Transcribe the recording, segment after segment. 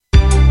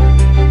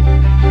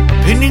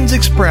opinions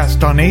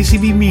expressed on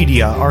ACB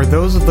Media are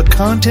those of the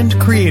content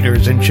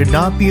creators and should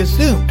not be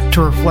assumed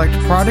to reflect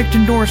product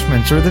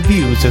endorsements or the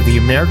views of the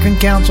American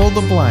Council of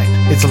the Blind,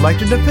 its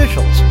elected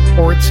officials,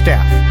 or its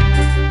staff.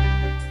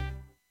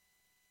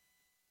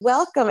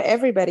 Welcome,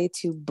 everybody,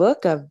 to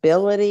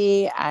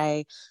Bookability.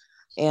 I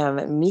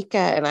am Mika,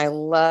 and I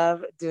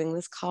love doing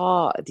this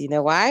call. Do you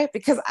know why?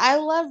 Because I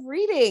love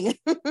reading,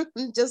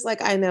 just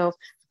like I know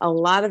a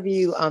lot of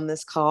you on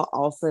this call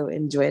also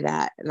enjoy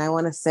that. And I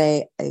want to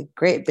say a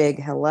great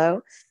big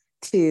hello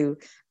to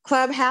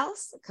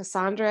Clubhouse.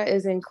 Cassandra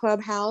is in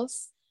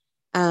Clubhouse.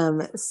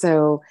 If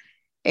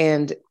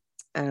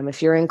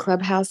you're in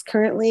Clubhouse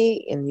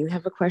currently and you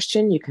have a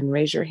question, you can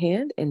raise your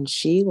hand and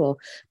she will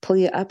pull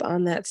you up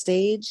on that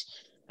stage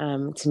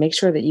to make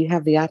sure that you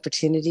have the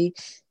opportunity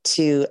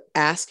to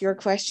ask your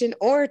question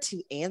or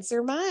to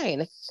answer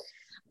mine.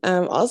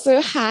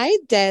 Also, hi,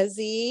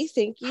 Desi.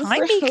 Thank you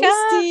for Mika.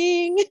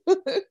 hosting.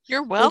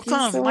 You're welcome.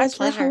 Thank you so My much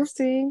pleasure. for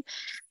hosting.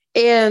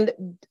 And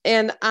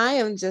I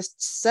am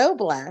just so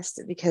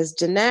blessed because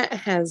Jeanette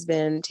has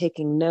been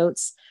taking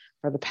notes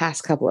for the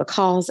past couple of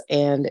calls,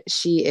 and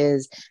she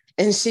is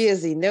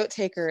the note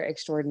taker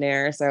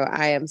extraordinaire. So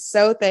I am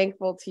so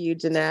thankful to you,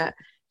 Jeanette,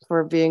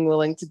 for being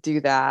willing to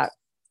do that.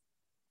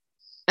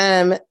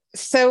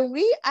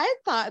 I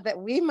thought that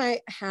we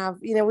might have,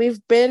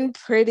 we've been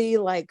pretty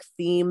like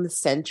theme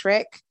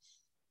centric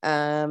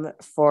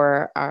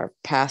for our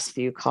past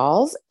few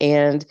calls.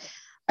 And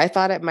I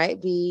thought it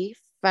might be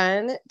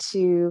fun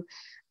to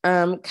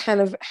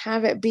kind of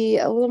have it be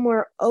a little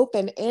more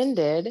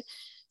open-ended.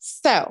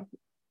 So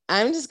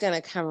I'm just going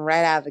to come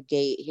right out of the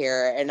gate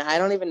here. And I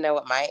don't even know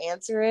what my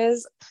answer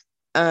is.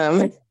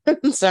 So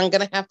I'm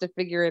going to have to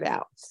figure it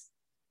out.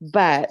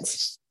 But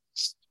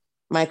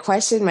my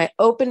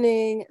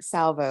opening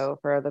salvo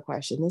for the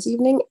question this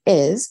evening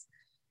is,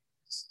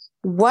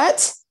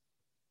 what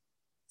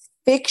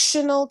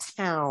fictional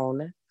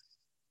town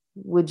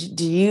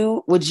would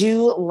you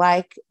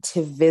like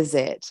to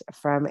visit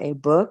from a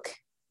book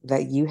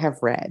that you have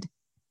read?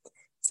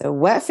 So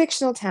what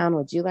fictional town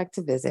would you like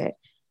to visit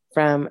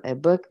from a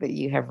book that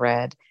you have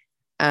read?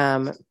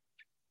 And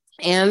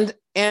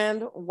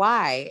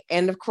why?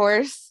 And of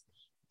course,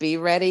 be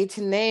ready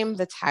to name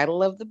the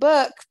title of the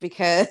book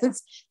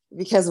because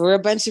we're a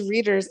bunch of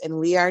readers and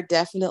we are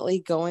definitely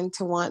going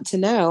to want to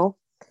know.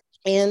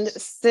 And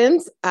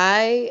since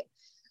I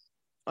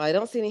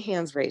don't see any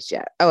hands raised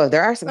yet. Oh,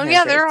 there are some hands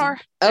raised. There are.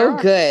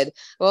 Good.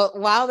 Well,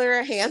 while there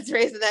are hands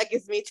raised, that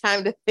gives me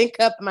time to think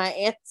up my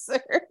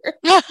answer.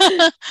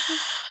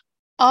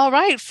 All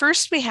right.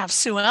 First, we have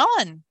Sue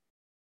Ellen.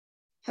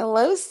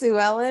 Hello, Sue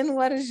Ellen.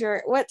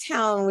 What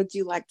town would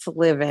you like to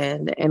live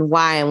in and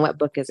why, and what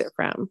book is it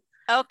from?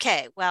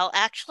 Okay, well,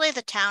 actually,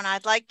 the town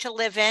I'd like to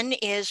live in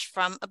is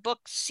from a book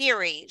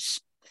series,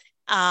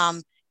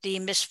 the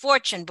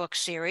Misfortune book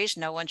series.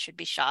 No one should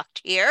be shocked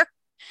here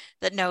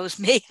that knows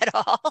me at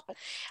all.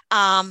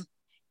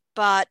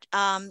 But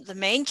the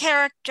main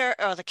character,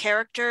 or the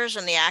characters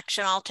and the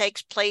action all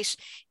takes place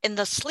in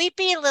the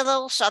sleepy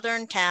little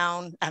southern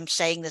town, I'm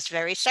saying this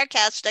very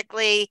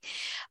sarcastically,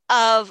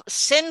 of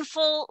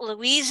sinful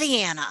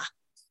Louisiana.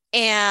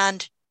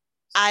 And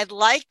I'd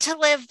like to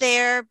live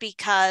there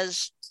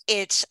because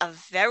it's a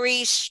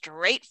very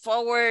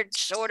straightforward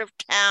sort of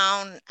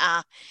town,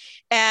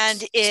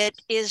 and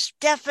it is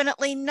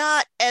definitely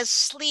not as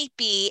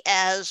sleepy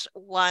as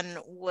one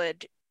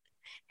would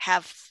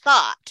have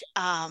thought.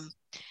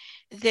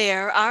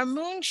 There are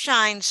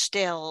moonshine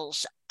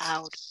stills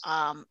out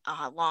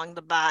along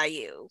the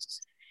bayou.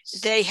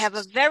 They have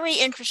a very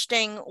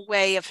interesting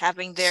way of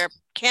having their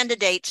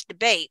candidates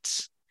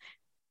debates,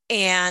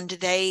 and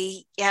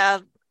they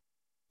have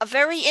a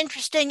very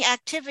interesting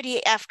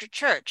activity after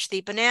church,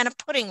 the banana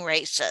pudding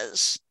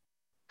races.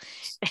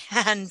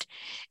 And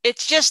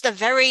it's just a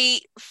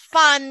very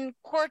fun,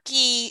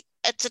 quirky,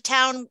 it's a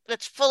town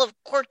that's full of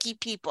quirky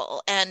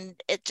people, and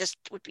it just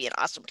would be an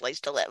awesome place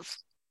to live.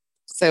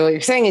 So what you're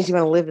saying is you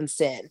want to live in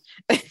sin.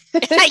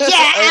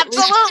 Yeah,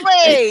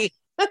 absolutely.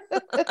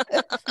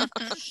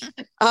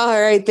 All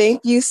right.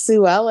 Thank you,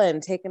 Sue Ellen,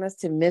 taking us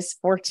to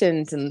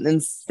misfortunes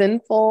and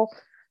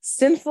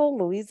sinful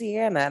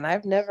Louisiana. And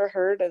I've never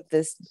heard of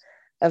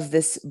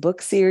this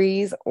book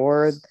series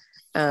but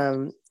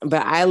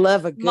I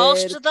love a good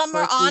most of them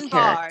are on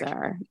character.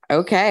 Bard.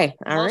 Okay.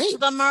 Most of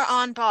them are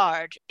on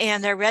Bard,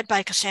 and they're read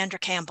by Cassandra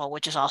Campbell,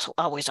 which is also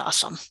always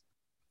awesome.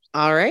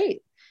 All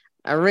right.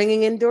 A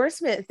ringing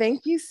endorsement.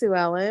 Thank you, Sue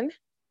Ellen.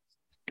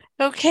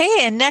 Okay,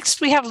 and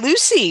next we have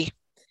Lucy.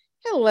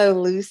 Hello,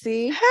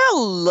 Lucy.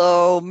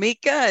 Hello,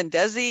 Mika and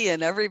Desi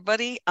and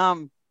everybody.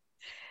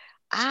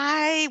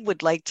 I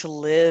would like to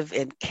live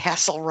in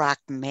Castle Rock,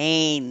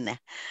 Maine.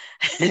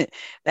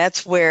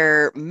 That's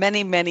where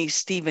many, many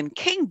Stephen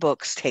King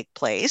books take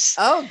place.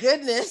 Oh,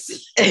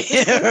 goodness.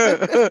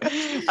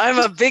 I'm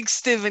a big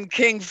Stephen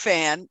King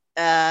fan.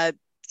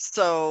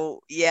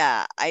 So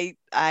yeah, I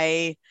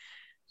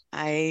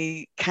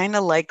kind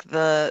of like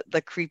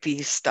the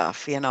creepy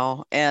stuff,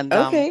 and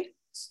okay.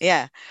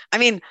 Yeah. I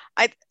mean,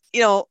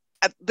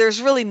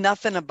 there's really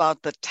nothing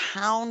about the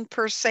town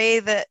per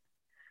se that,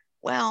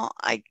 well,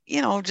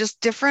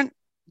 just different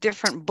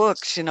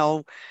books,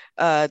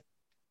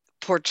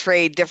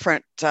 portray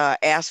different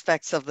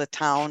aspects of the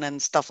town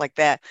and stuff like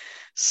that.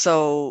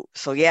 So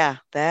yeah,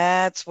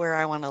 that's where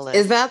I want to live.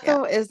 Is that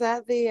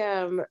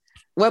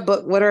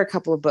what are a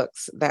couple of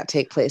books that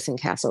take place in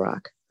Castle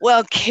Rock?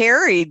 Well,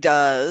 Carrie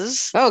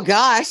does. Oh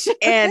gosh.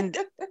 And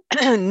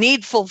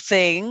Needful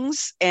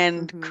Things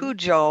and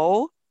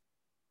Cujo.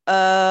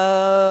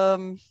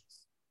 Oh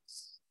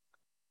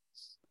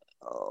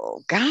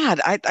God,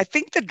 I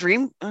think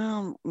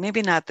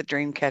maybe not the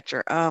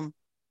Dreamcatcher.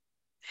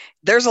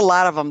 There's a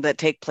lot of them that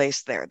take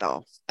place there,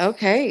 though.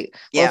 Okay.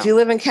 Well, if you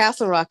live in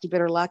Castle Rock, you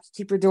better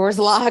keep your doors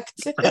locked.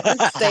 Stay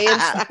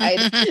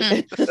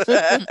inside.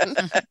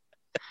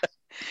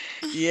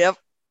 Yep,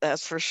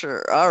 that's for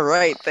sure. All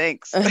right,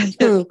 thanks.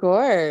 Of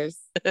course.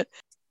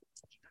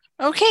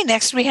 Okay,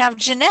 next we have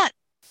Jeanette.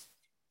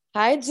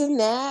 Hi,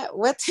 Jeanette.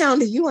 What town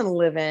do you want to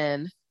live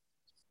in?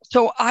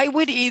 So I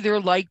would either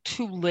like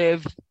to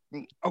live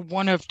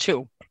one of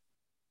two.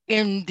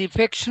 In the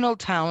fictional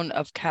town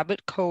of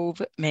Cabot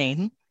Cove,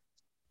 Maine,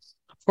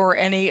 for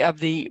any of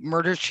the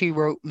Murder, She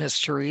Wrote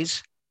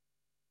mysteries.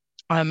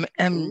 And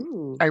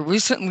I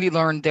recently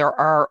learned there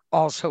are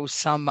also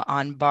some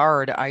on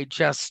Bard. I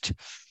just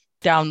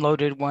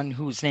downloaded one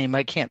whose name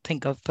I can't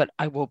think of, but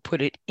I will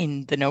put it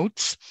in the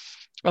notes,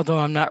 although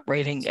I'm not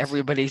writing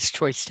everybody's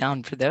choice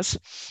down for this.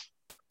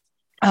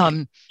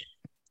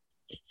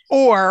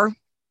 Or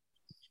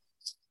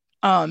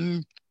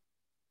in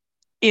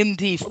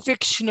the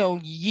fictional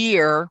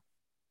year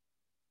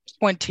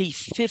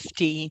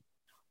 2050,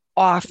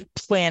 off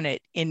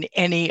planet in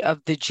any of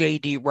the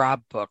J.D.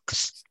 Robb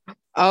books.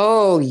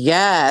 Oh,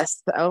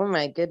 yes. Oh,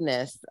 my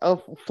goodness.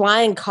 Oh,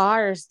 flying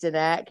cars,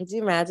 Jeanette. Could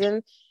you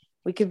imagine?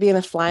 We could be in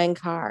a flying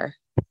car.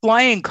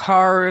 Flying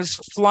cars,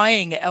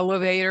 flying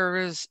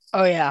elevators.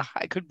 Oh, yeah,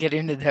 I could get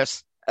into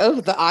this.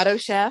 Oh, the auto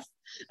chef.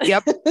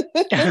 Yep.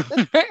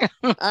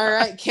 All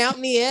right, count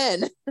me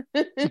in.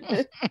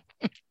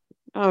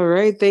 All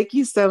right, thank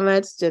you so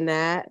much,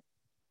 Jeanette.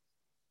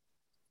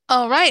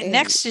 All right,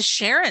 next is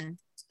Sharon.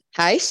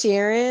 Hi,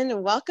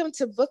 Sharon. Welcome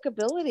to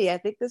Bookability. I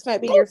think this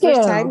might be your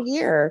first time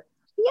here.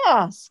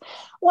 Yes.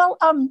 Well,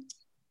 I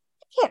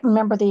can't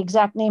remember the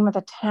exact name of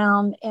the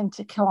town in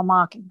To Kill a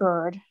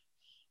Mockingbird.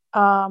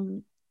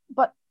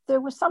 But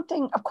there was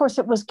something, of course,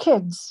 it was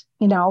kids,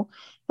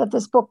 that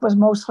this book was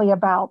mostly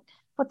about.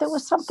 But there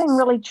was something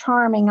really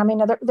charming. I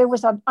mean, there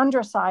was an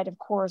underside, of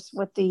course,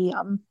 with the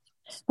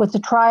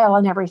trial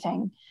and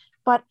everything.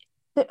 But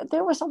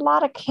there was a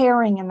lot of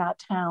caring in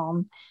that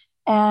town.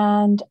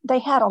 And they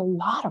had a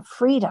lot of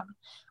freedom.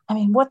 I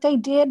mean, what they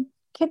did,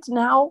 kids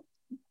now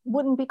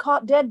wouldn't be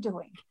caught dead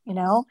doing, They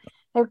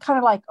were kind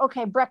of like,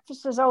 okay,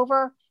 breakfast is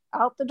over,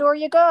 out the door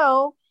you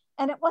go.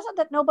 And it wasn't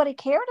that nobody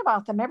cared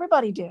about them.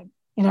 Everybody did,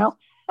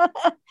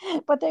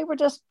 But they were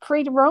just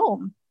free to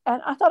roam.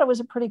 And I thought it was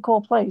a pretty cool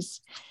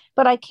place.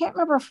 But I can't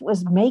remember if it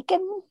was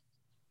Macon.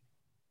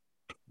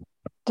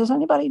 Does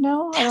anybody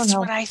know? I don't know. That's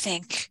what I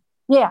think.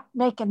 Yeah,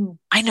 Macon.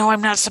 I know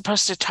I'm not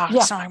supposed to talk,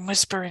 so I'm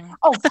whispering.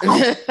 Oh.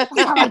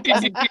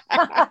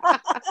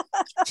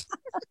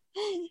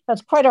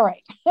 That's quite all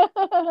right.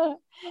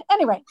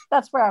 Anyway,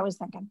 that's where I was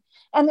thinking.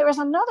 And there was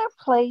another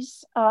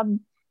place.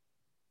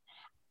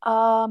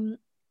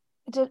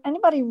 Did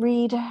anybody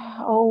read?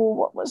 Oh,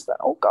 what was that?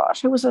 Oh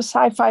gosh, it was a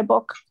sci-fi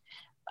book.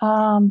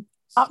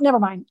 Never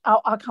mind.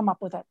 I'll come up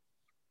with it.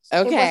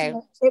 Okay.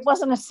 It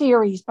wasn't a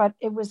series, but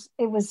it was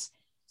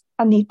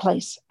a neat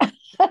place.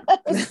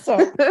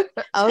 So,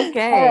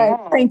 okay.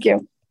 Thank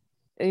you.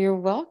 You're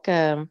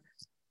welcome.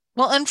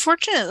 Well,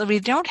 unfortunately, we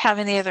don't have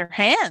any other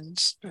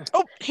hands.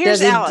 Oh,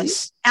 here's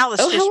Alice. Alice,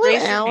 just hello,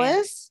 raise your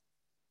Alice.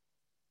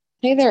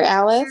 Hey there,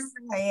 Alice.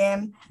 Here I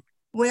am.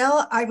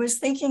 Well, I was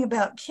thinking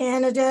about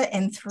Canada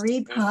and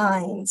Three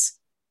Pines.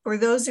 For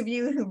those of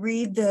you who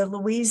read the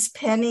Louise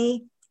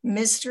Penny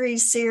mystery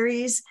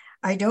series,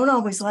 I don't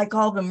always like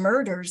all the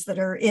murders that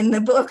are in the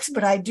books,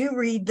 but I do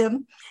read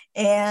them.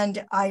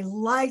 And I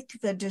like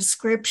the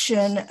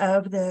description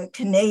of the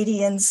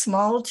Canadian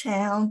small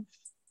town,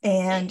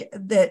 and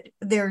that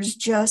there's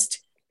just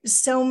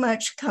so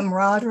much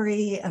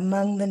camaraderie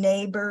among the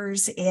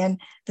neighbors, and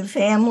the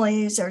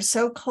families are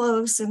so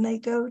close, and they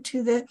go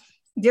to the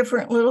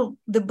different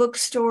the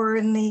bookstore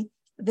and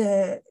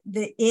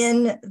the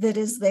inn that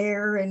is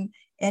there, and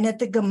at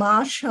the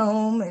Gamache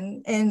home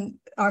and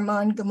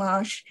Armand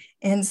Gamache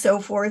and so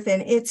forth.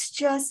 And it's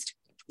just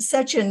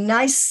such a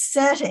nice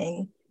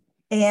setting.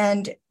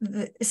 And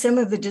some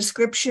of the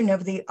description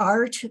of the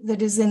art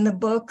that is in the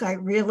book, I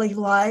really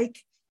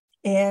like.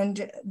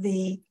 And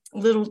the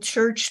little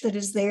church that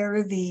is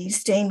there, the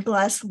stained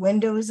glass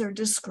windows are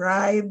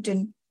described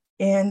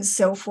and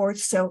so forth.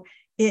 So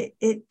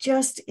it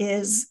just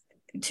is,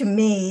 to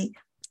me,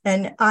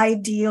 an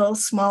ideal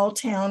small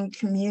town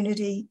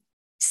community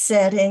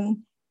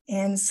setting.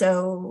 And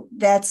so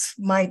that's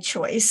my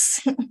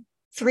choice.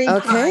 Three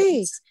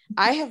Pines.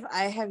 I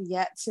have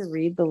yet to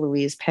read the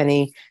Louise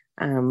Penny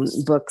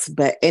books,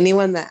 but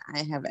anyone that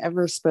I have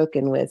ever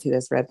spoken with who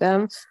has read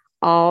them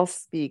all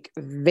speak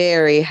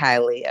very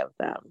highly of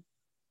them.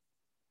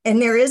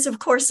 And there is, of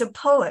course, a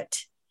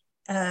poet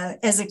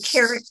as a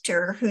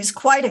character who's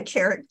quite a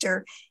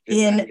character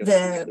in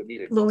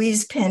the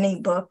Louise Penny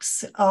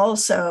books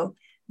also,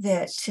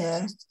 that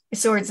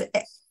sort of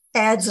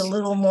adds a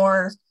little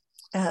more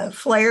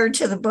flair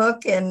to the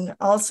book and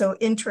also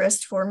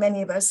interest for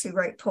many of us who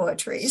write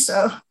poetry.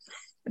 So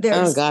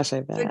there's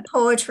I bet. good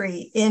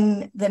poetry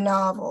in the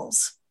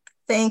novels.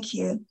 Thank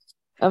you.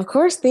 Of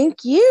course,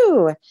 thank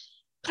you.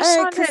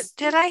 Cassandra,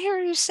 did I hear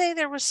you say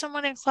there was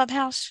someone in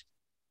Clubhouse?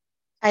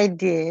 I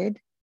did.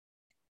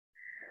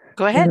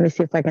 Go ahead. Let me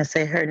see if I can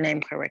say her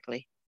name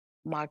correctly.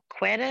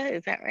 Marquetta,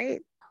 is that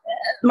right?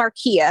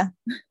 Marquia.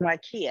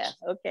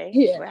 Okay.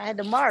 Yeah. Well, I had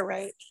the Mar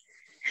right.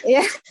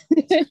 Yeah.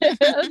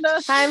 No.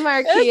 Hi,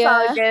 Marquia. It's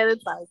all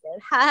good.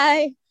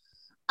 Hi.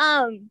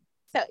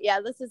 So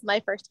yeah, this is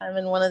my first time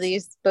in one of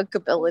these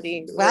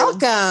Bookability rooms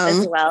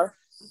Welcome as well.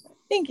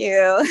 Thank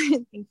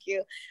you. Thank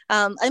you.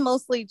 I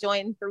mostly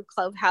joined through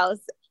Clubhouse.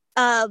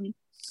 But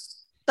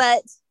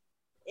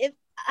if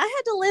I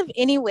had to live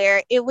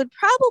anywhere, it would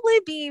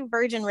probably be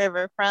Virgin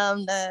River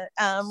from the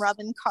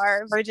Robin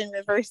Carr Virgin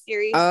River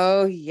series.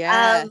 Oh,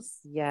 yes.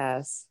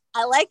 Yes.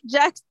 I like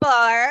Jack's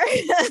Bar.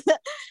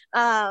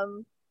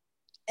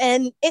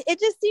 And it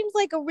just seems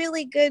like a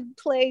really good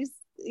place,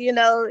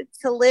 to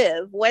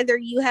live, whether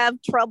you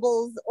have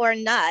troubles or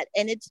not.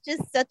 And it's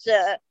just such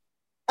a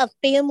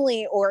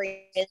family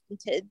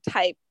oriented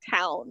type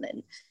town.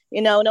 And,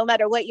 no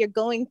matter what you're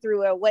going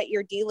through or what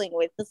you're dealing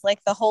with, it's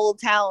like the whole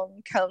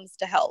town comes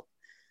to help.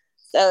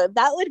 So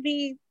that would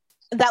be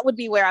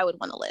where I would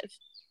want to live.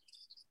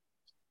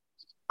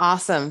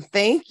 Awesome.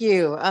 Thank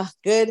you.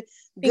 Good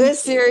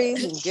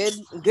series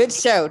and good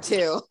show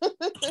too.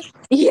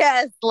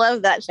 Yes,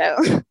 love that show.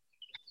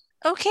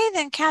 Okay,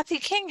 then Kathy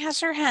King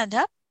has her hand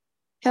up.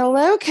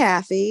 Hello,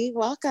 Kathy.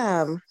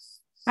 Welcome.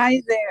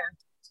 Hi there.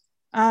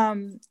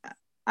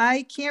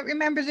 I can't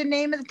remember the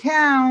name of the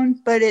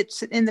town, but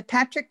it's in the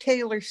Patrick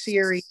Taylor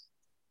series,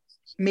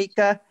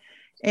 Mika.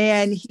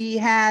 And he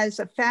has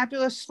a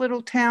fabulous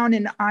little town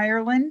in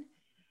Ireland.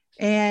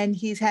 And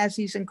he has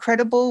these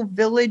incredible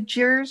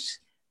villagers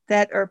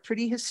that are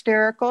pretty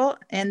hysterical.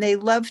 And they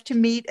love to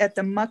meet at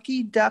the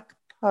Mucky Duck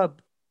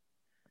Pub.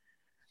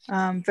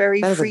 That's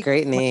a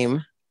great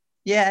name.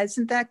 Yeah,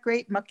 isn't that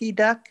great? Mucky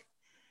Duck.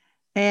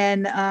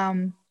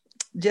 And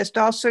just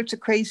all sorts of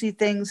crazy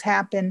things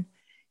happen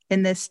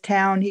in this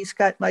town. He's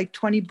got like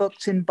 20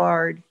 books in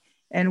Bard,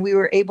 and we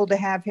were able to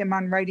have him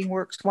on Writing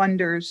Works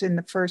Wonders in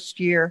the first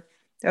year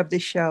of the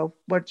show.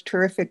 What a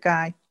terrific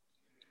guy.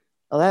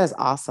 Oh, that is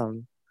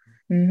awesome.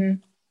 Mm-hmm.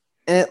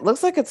 And it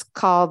looks like it's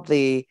called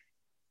the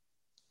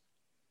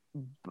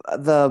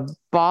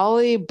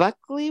Bally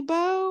Buckley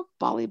Bow?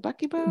 Bally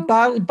Bucky Bow?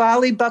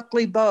 Bally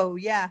Buckley Bow,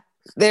 yeah.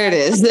 There it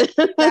is.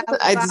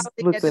 I just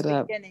looked it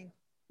up.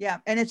 Yeah,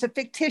 and it's a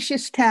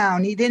fictitious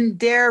town. He didn't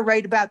dare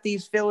write about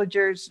these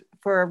villagers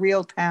for a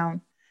real town.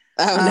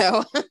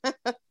 Oh,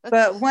 no.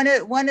 But one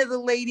of the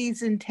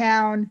ladies in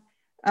town,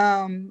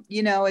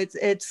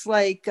 it's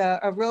like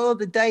a roll of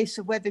the dice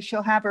of whether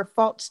she'll have her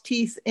false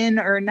teeth in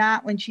or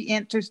not when she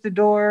enters the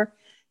door.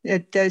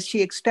 Does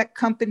she expect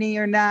company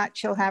or not?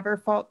 She'll have her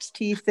false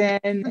teeth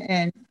in.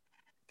 And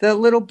the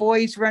little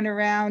boys run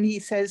around. He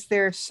says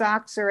their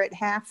socks are at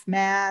half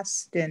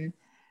mast, and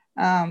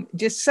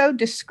just so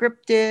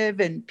descriptive,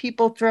 and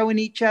people throwing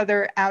each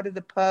other out of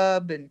the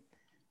pub and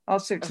all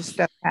sorts of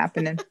stuff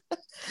happening.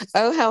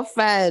 Oh, how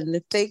fun.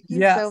 Thank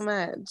you so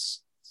much.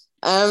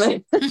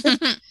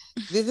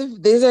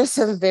 These are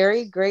some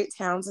very great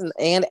towns,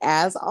 and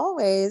as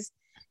always,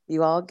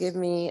 you all give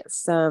me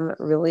some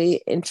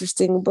really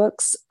interesting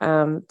books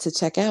to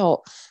check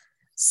out.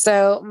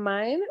 So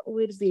mine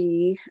would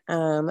be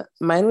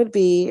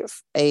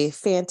a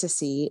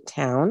fantasy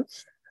town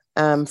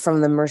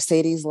from the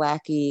Mercedes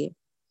Lackey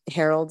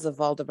Heralds of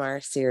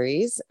Valdemar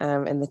series,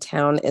 and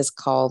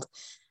the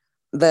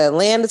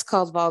land is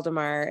called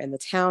Valdemar, and the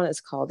town is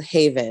called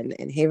Haven,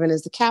 and Haven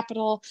is the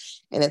capital,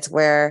 and it's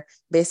where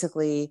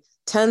basically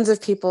tons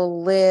of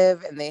people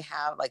live, and they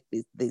have like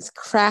these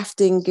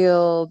crafting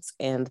guilds,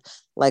 and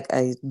like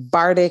a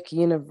bardic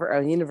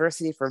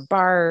university for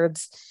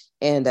bards,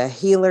 and a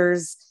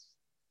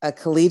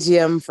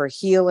collegium for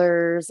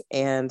healers,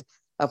 and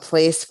a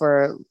place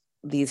for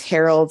these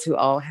heralds who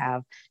all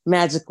have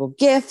magical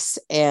gifts,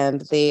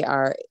 and they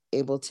are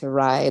able to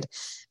ride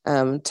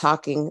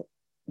talking.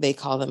 They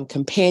call them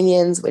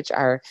companions, which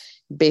are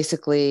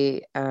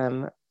basically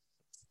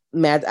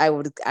I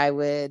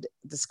would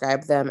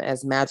describe them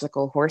as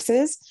magical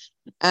horses.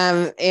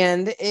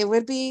 And it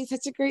would be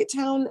such a great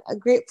town, a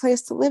great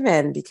place to live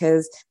in,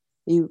 because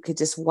you could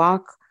just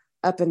walk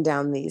up and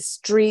down these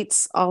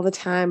streets all the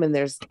time, and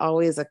there's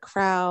always a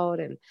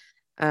crowd,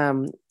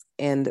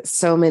 and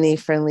so many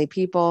friendly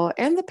people,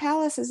 and the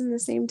palace is in the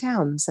same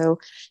town, so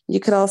you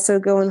could also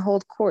go and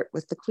hold court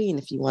with the queen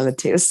if you wanted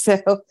to. So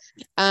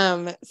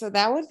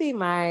that would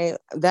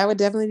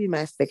definitely be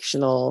my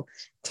fictional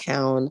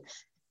town.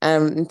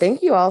 And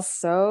thank you all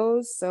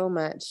so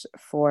much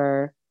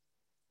for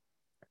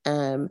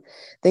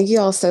thank you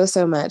all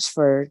so much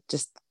for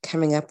just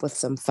coming up with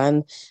some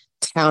fun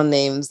town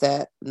names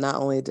that not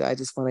only do I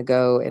just want to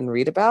go and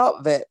read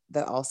about, but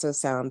that also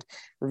sound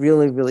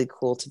really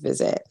cool to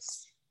visit.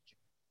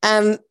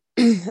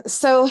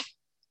 So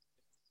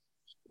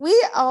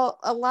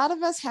a lot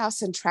of us have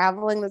some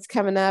traveling that's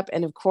coming up,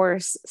 and of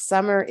course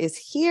summer is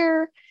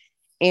here,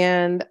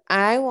 and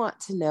I want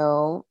to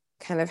know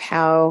kind of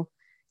how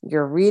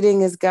your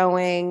reading is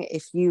going,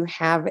 if you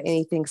have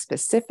anything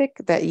specific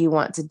that you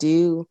want to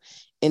do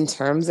in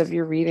terms of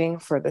your reading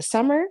for the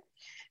summer.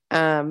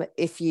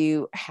 If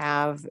you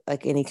have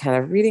like any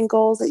kind of reading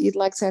goals that you'd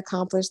like to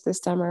accomplish this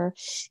summer,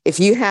 if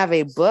you have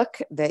a book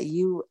that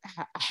you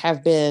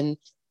have been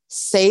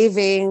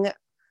saving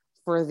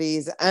for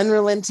these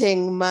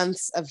unrelenting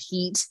months of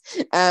heat,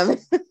 and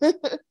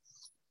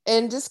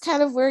just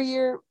kind of where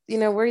you're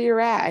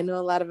at. I know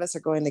a lot of us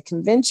are going to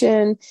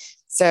convention,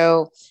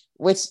 so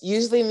which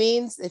usually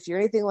means if you're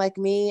anything like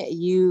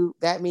me,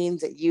 that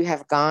means that you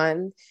have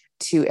gone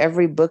to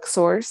every book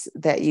source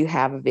that you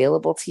have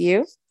available to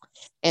you,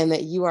 and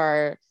that you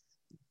are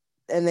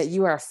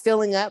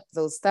filling up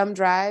those thumb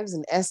drives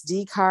and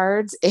SD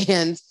cards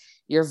and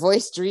your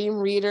voice dream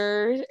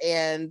reader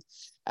and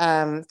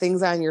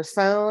things on your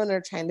phone,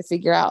 or trying to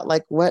figure out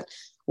like what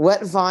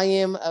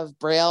volume of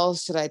Braille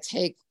should I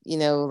take,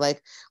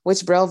 like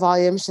which Braille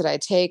volume should I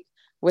take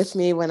with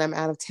me when I'm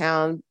out of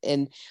town,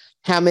 and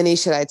how many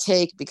should I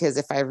take, because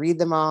if I read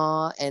them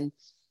all, and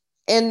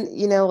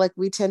like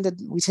we tend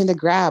to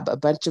grab a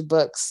bunch of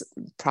books,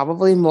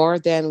 probably more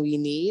than we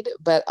need,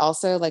 but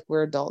also like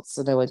we're adults,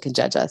 so no one can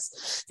judge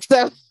us.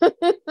 So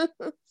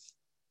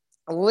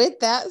with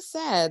that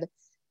said,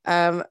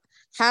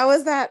 how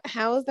is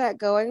that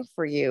going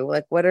for you?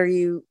 Like,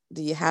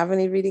 do you have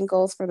any reading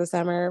goals for the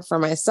summer? For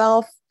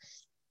myself,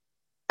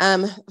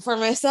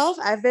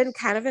 I've been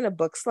kind of in a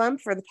book slump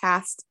for the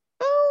past,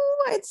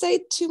 I'd say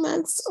 2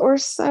 months or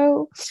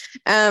so.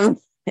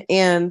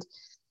 And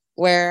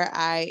where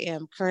I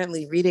am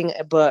currently reading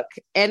a book,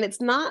 and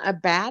it's not a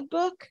bad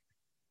book.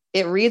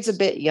 It reads a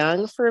bit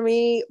young for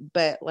me,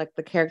 but like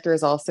the character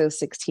is also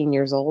 16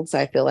 years old. So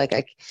I feel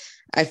like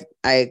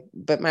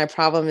but my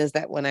problem is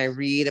that when I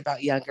read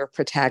about younger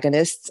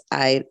protagonists,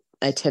 I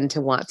tend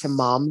to want to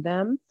mom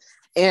them.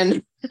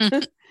 And,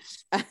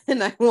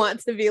 and I want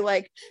to be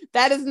like,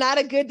 that is not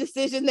a good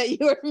decision that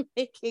you are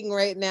making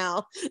right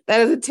now. That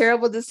is a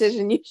terrible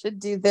decision. You should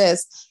do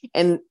this.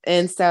 And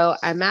so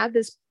I'm at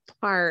this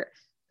part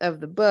of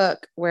the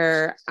book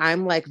where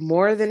I'm like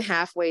more than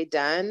halfway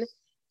done,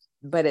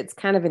 but it's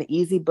kind of an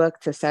easy book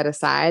to set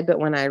aside. But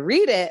when I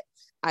read it,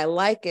 I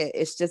like it.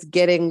 It's just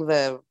getting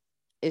the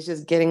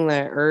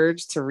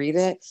urge to read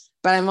it.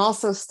 But I'm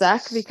also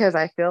stuck because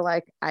I feel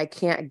like I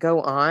can't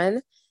go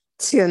on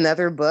to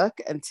another book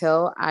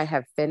until I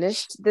have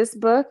finished this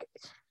book.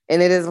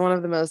 And it is one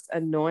of the most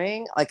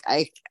annoying, like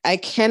I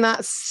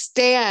cannot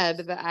stand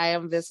that I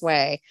am this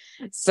way.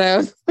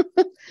 So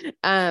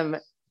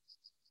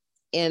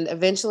and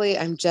eventually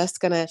I'm just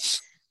gonna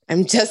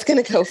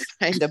go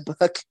find a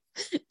book.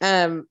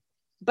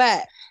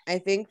 But I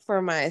think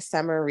for my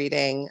summer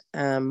reading,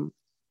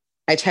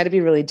 I try to be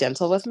really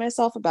gentle with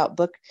myself about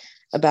book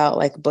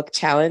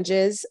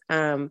challenges.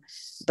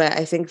 But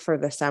I think for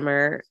the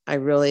summer, I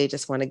really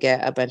just want to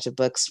get a bunch of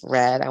books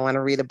read. I want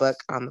to read a book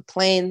on the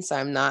plane, so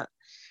I'm not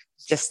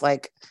just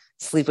like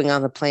sleeping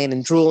on the plane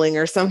and drooling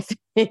or something.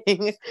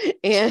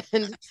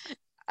 And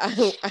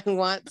I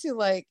want to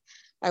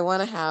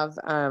have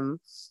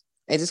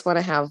I just want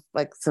to have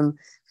like some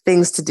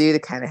things to do to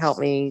kind of help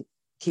me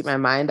keep my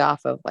mind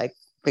off of like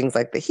things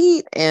like the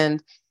heat.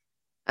 And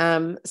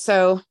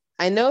so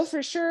I know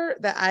for sure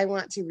that I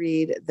want to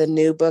read the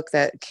new book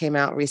that came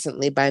out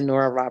recently by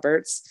Nora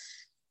Roberts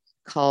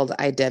called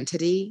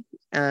Identity.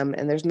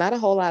 And there's not a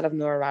whole lot of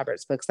Nora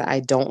Roberts books that I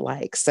don't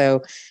like.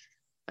 So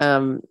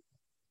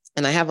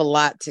and I have a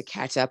lot to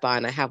catch up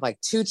on. I have like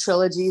 2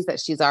 trilogies that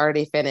she's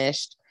already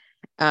finished,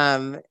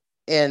 and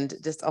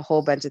just a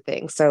whole bunch of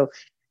things. So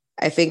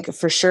I think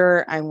for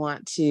sure I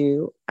want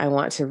to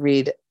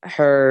read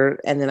her,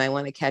 and then I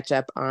want to catch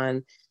up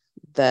on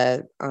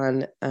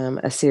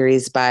a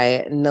series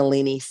by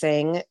Nalini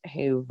Singh,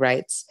 who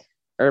writes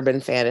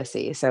urban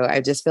fantasy. So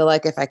I just feel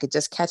like if I could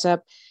just catch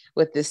up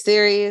with this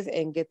series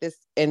and get this,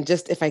 and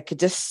just if I could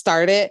just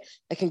start it,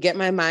 I can get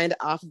my mind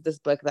off of this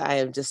book that I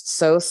am just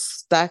so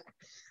stuck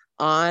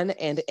on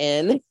and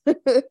in.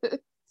 But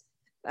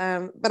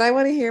I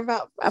want to hear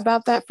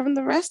about that from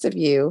the rest of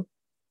you.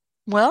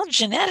 Well,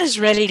 Jeanette is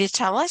ready to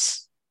tell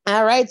us.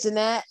 All right,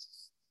 Jeanette.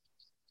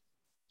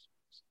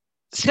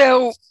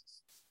 So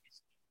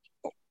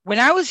when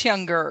I was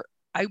younger,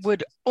 I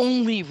would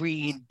only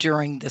read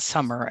during the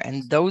summer,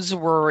 and those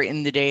were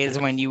in the days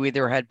when you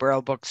either had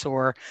Braille books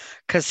or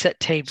cassette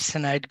tapes,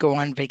 and I'd go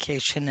on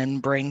vacation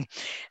and bring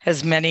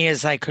as many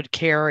as I could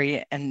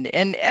carry, and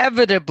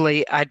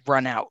inevitably I'd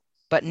run out.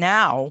 But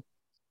now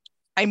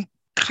I'm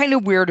kind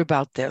of weird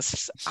about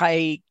this.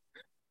 I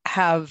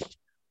have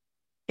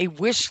a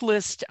wish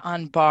list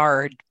on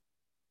Bard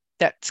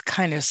that's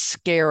kind of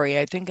scary.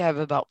 I think I have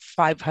about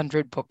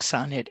 500 books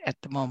on it at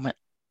the moment.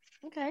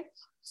 Okay.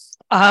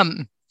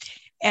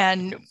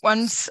 And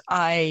once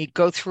I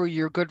go through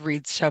your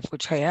Goodreads stuff,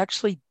 which I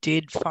actually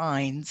did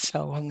find,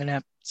 so I'm going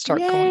to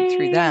start going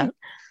through that.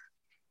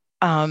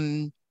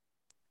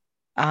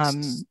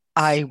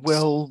 I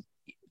will,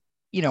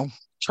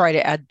 try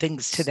to add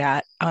things to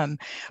that.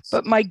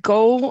 But my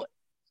goal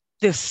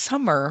this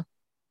summer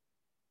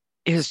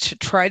is to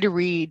try to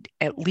read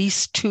at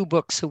least 2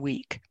 books a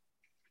week,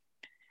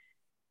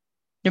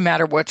 no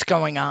matter what's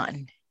going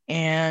on.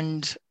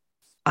 And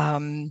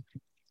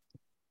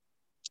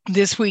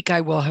this week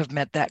I will have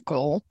met that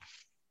goal.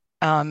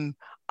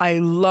 I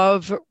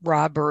love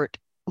Robert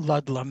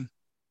Ludlum,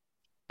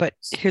 but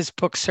his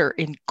books are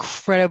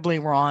incredibly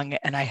wrong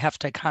and I have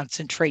to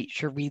concentrate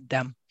to read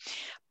them.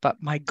 But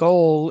my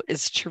goal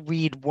is to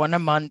read 1 a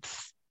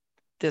month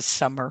this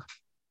summer.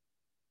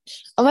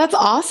 Oh, that's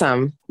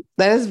awesome.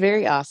 That is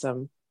very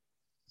awesome.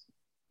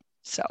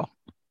 So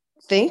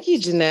thank you,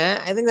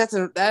 Jeanette. I think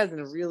that is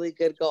a really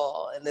good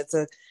goal.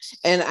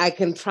 And I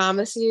can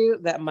promise you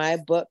that my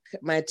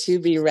to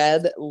be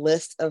read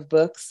list of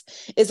books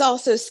is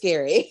also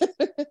scary.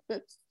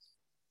 But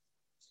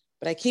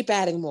I keep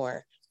adding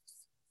more.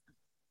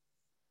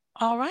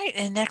 All right.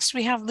 And next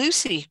we have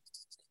Lucy.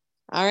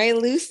 All right,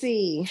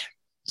 Lucy.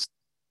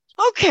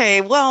 Okay,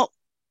 well,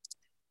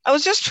 I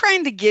was just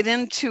trying to get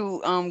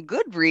into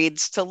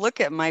Goodreads to look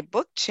at my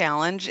book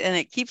challenge, and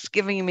it keeps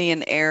giving me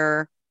an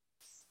error.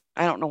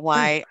 I don't know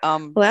why.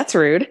 Well, that's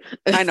rude.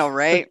 I know,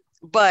 right?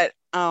 But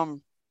I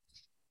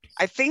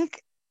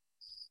think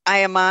I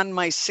am on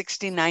my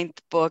 69th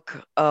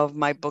book of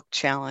my book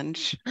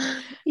challenge.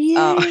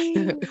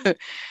 Yay.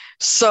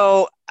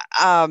 So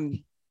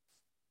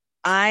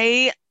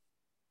I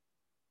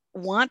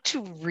want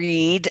to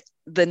read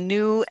the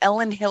new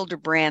Ellen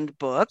Hildebrand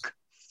book.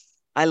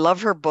 I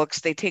love her books.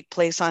 They take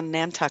place on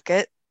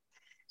Nantucket,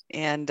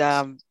 and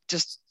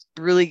just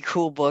really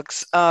cool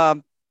books.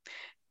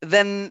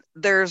 Then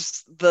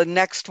there's the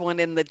next one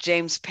in the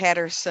James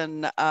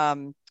Patterson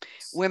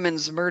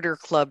Women's Murder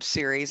Club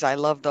series. I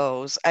love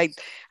those. I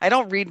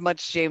don't read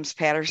much James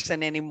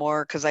Patterson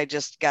anymore because I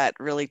just got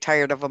really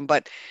tired of him.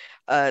 But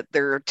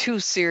there are 2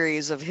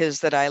 series of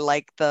his that I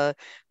like. The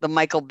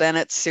Michael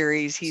Bennett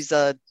series. He's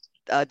a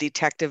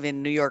detective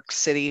in New York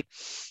City,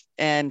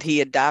 and he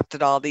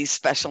adopted all these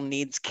special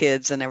needs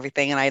kids and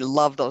everything. And I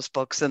love those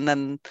books. And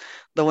then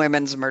the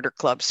Women's Murder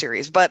Club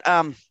series. But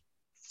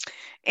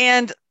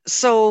and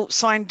so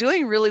I'm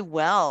doing really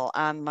well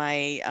on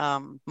my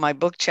my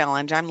book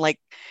challenge. I'm like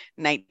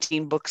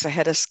 19 books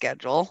ahead of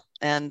schedule,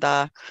 and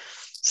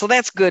so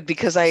that's good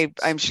because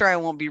I'm sure I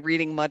won't be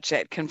reading much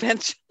at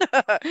convention.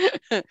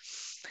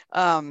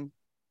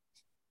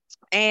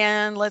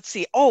 And let's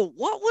see. Oh,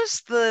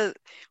 what's the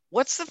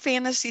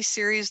fantasy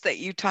series that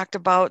you talked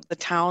about? The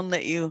town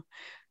that you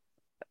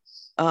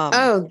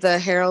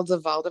the Heralds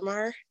of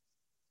Valdemar.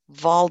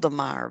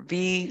 Valdemar.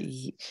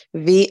 VALDEMAR.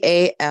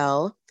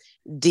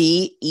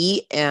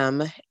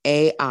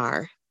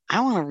 I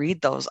want to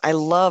read those.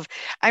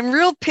 I'm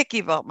real picky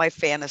about my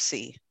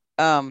fantasy.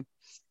 And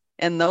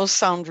those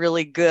sound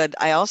really good.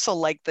 I also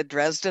like the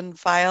Dresden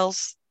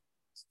Files.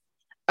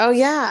 Oh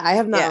yeah, I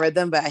have not read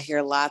them, but I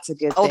hear lots of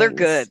good things. They're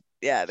good.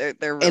 Yeah,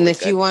 they're really And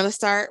if good. you want to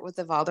start with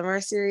the Valdemar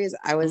series,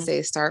 I would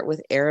say start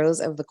with Arrows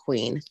of the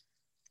Queen.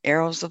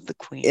 Arrows of the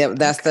Queen. Yeah,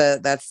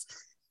 that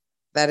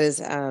is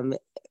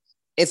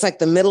it's like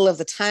the middle of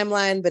the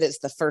timeline, but it's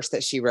the first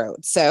that she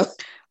wrote. So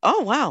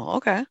oh wow,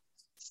 okay,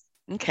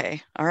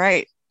 all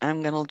right,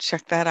 I'm gonna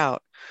check that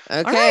out.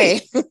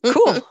 Okay, right.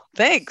 Cool.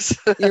 Thanks.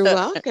 You're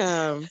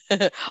welcome.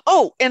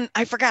 Oh, and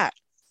I forgot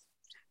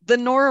the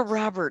Nora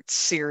Roberts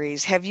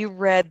series. Have you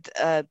read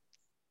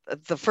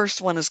the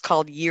first one is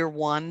called Year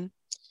One?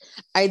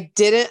 I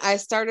didn't. I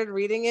started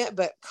reading it,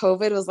 but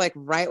COVID was like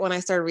right when I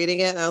started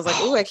reading it, and I was like,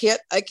 "Oh, I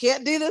can't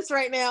do this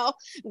right now."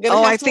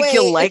 I think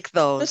you'll like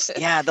those.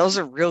 Yeah, those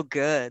are real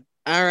good.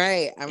 All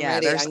right, I'm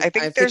ready. I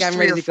think I'm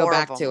ready to go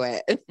back to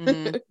it.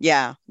 Mm-hmm.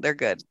 Yeah, they're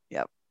good.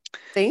 Yep.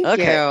 Thank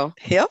you.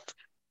 Yep.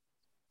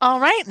 All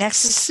right,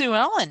 next is Sue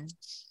Ellen.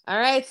 All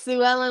right,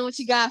 Sue Ellen, what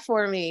you got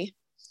for me?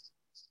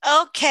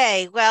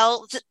 Okay,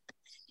 well,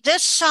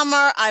 this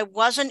summer I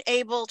wasn't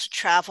able to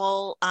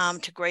travel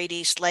to Great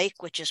East Lake,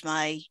 which is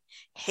my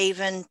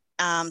haven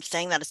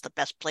thing. That is the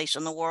best place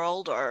in the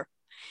world, and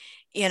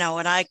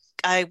I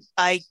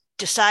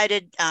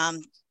decided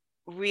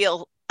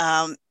real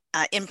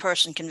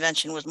in-person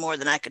convention was more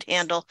than I could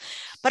handle,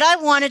 but I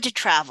wanted to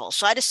travel,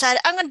 so I decided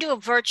I'm going to do a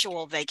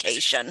virtual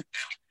vacation.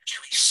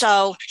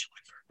 So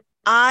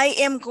I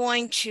am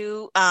going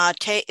to I'm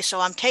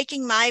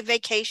taking my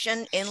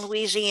vacation in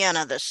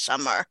Louisiana this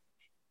summer.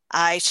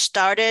 I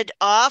started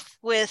off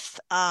with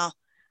Clue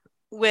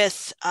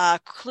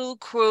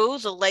Crew,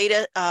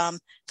 the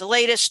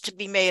latest to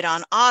be made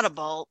on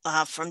Audible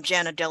from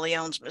Jana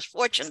DeLeon's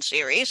Misfortune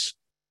series.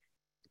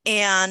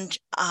 And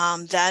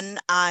then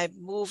I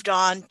moved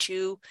on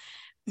to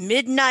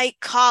Midnight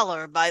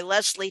Caller by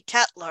Leslie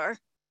Tetler,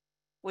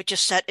 which is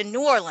set in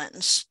New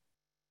Orleans.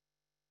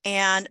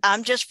 And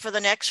I'm just, for the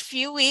next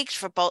few weeks,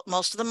 for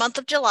most of the month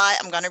of July,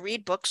 I'm going to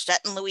read books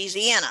set in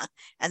Louisiana.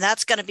 And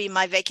that's going to be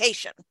my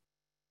vacation.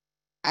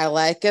 I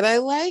like it. I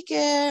like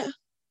it.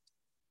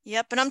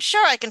 Yep. And I'm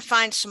sure I can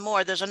find some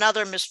more. There's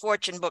another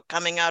Misfortune book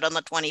coming out on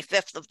the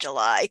 25th of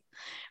July.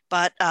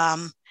 But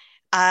I'm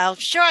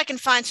sure I can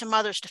find some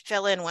others to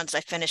fill in once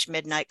I finish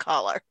Midnight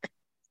Caller.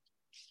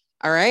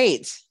 All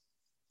right.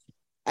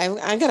 I'm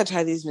going to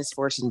try these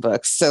Misfortune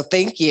books. So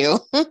thank you.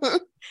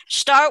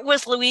 Start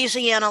with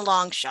Louisiana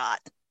Longshot.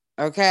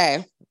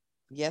 Okay.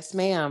 Yes,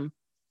 ma'am.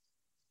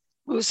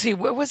 Lucy,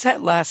 what was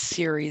that last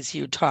series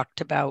you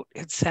talked about?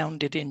 It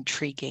sounded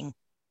intriguing.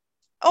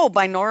 Oh,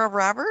 by Nora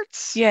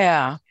Roberts?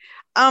 Yeah.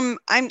 I'm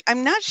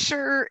not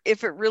sure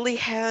if it really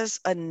has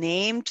a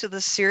name to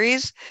the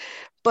series,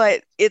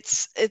 but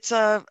it's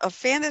a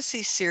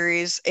fantasy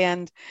series,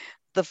 and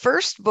the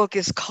first book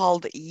is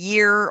called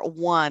Year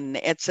One.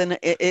 It's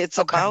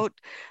Okay.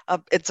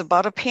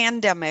 about a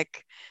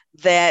pandemic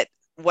that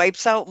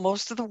wipes out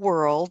most of the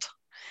world,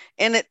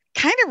 and it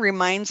kind of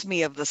reminds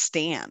me of The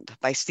Stand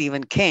by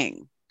Stephen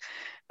King.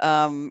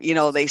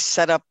 They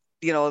set up,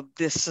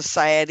 this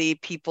society,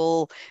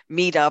 people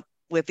meet up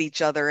with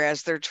each other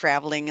as they're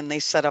traveling, and they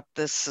set up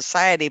this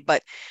society,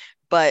 but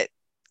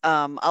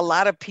a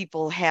lot of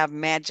people have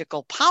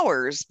magical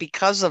powers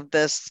because of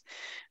this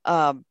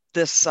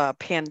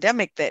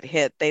pandemic that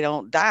hit. They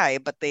don't die,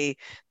 but they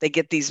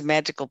get these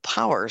magical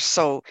powers.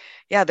 So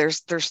yeah, there's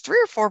 3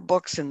 or 4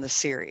 books in the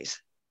series,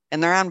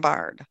 and they're on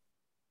Bard.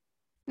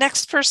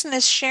 Next person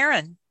is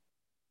Sharon.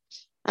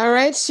 All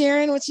right,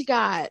 Sharon, what you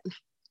got?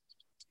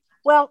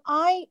 Well,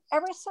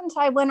 ever since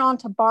I went on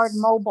to Bard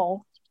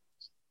Mobile,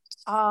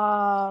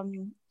 my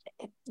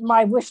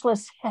wish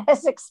list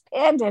has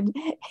expanded.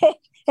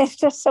 It's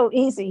just so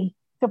easy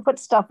to put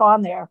stuff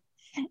on there.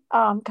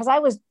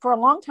 Because for a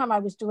long time, I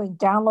was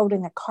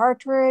downloading the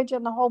cartridge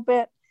and the whole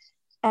bit,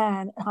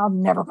 and I'll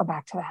never go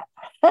back to that.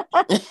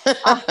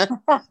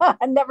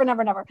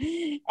 Never.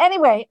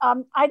 Anyway,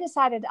 I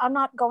decided I'm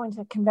not going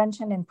to a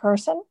convention in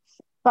person,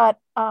 but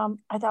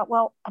I thought,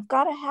 well, I've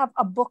got to have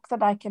a book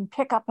that I can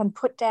pick up and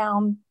put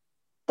down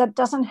that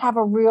doesn't have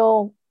a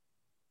real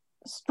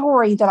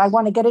story that I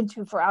want to get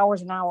into for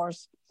hours and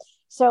hours.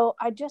 So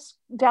I just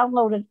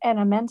downloaded An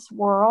Immense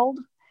World,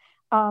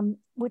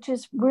 which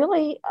is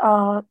really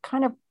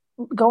kind of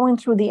going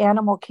through the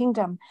animal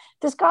kingdom.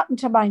 This got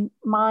into my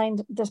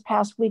mind this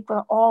past week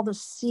with all the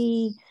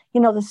sea,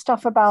 the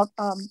stuff about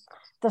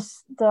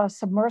the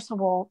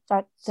submersible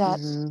that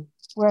Mhm.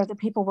 where the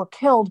people were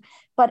killed.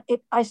 But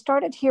I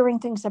started hearing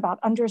things about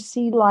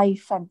undersea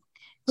life and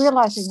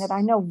realizing that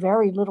I know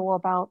very little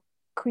about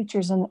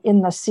creatures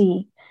in the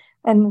sea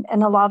and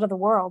a lot of the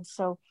world.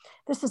 So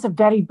this is a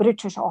very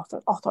British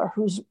author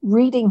who's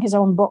reading his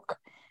own book,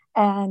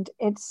 and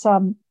it's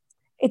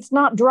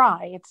not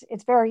dry.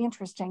 It's very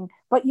interesting,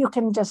 but you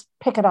can just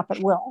pick it up at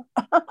will.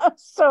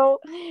 So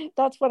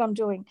that's what I'm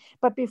doing.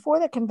 But before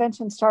the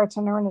convention starts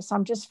in earnest,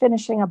 I'm just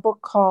finishing a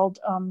book called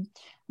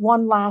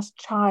One Last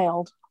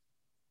Child,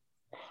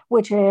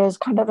 which is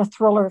kind of a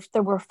thriller.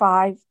 There were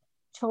 5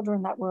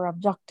 children that were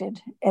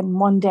abducted in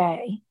one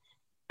day.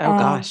 Oh,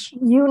 gosh.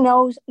 You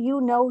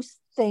know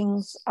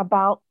things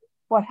about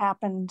what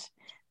happened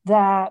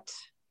that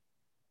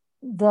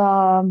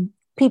the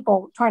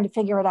people trying to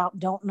figure it out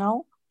don't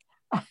know.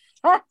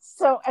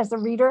 So as a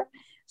reader,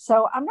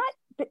 so I'm not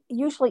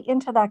usually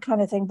into that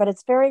kind of thing, but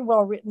it's very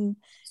well written,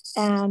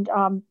 and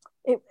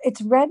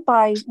it's read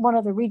by one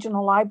of the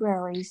regional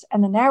libraries,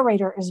 and the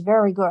narrator is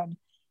very good.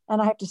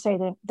 And I have to say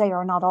that they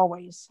are not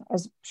always,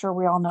 as sure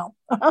we all know.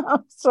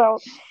 So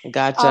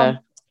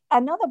Gotcha.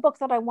 Another book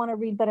that I want to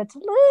read, but it's a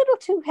little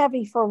too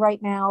heavy for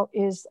right now,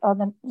 is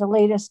the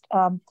latest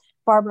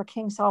Barbara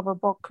Kingsolver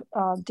book,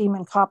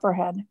 Demon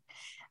Copperhead.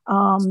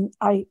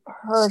 I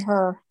heard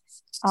her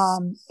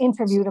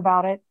interviewed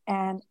about it,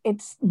 and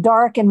it's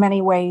dark in many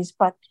ways,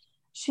 but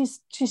she's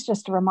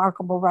just a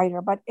remarkable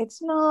writer, but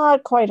it's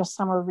not quite a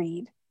summer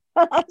read.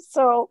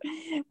 So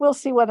we'll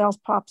see what else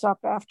pops up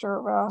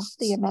after An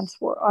Immense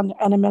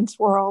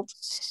World,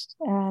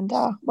 and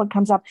what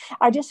comes up.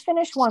 I just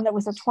finished one that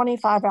was a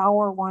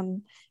 25-hour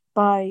one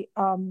by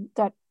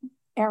that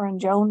Aaron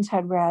Jones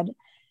had read.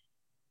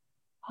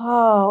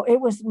 Oh,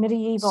 it was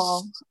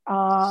medieval,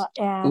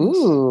 and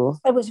Ooh.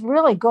 it was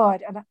really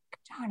good. And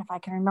darn if I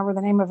can remember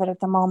the name of it at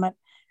the moment.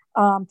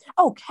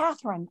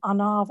 Catherine, a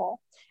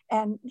novel,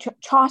 and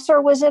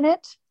Chaucer was in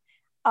it.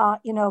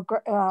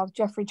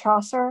 Geoffrey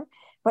Chaucer,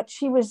 but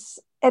she was,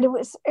 and it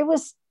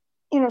was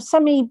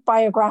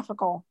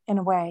semi-biographical in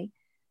a way,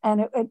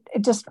 and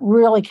it just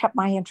really kept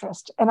my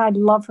interest, and I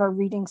love her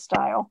reading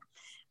style.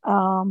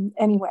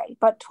 Anyway,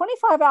 but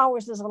 25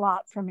 hours is a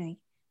lot for me.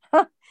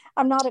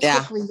 I'm not a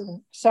quick reader,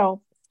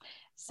 so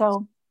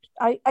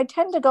I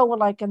tend to go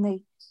like in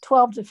the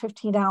 12 to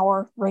 15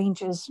 hour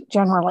ranges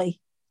generally,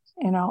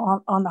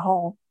 on the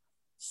whole.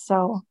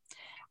 So,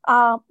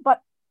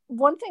 but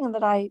one thing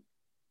that I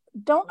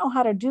don't know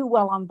how to do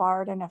well on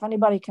Bard, and if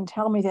anybody can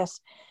tell me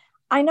this,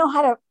 I know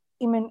how to,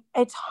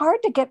 it's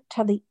hard to get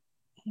to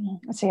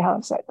let's see how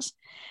to say this,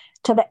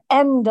 to the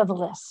end of the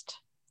list.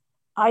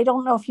 I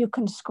don't know if you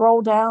can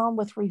scroll down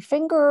with 3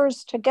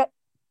 fingers to get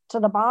to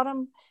the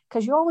bottom,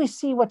 because you always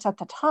see what's at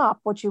the top,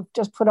 what you've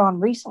just put on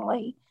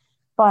recently.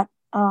 But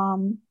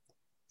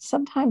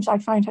sometimes I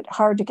find it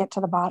hard to get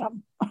to the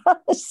bottom.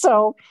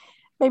 So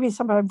maybe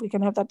sometime we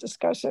can have that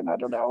discussion. I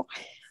don't know.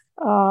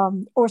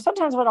 Or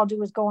sometimes what I'll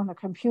do is go on the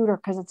computer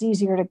because it's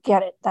easier to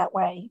get it that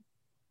way,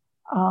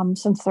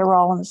 since they're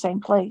all in the same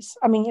place.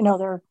 I mean,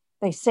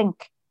 they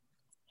sync.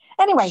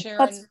 Anyway,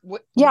 Sharon,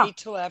 yeah. Wait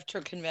till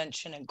after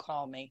convention and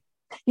call me.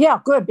 Yeah,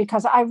 good,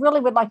 because I really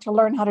would like to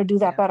learn how to do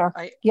that better.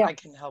 I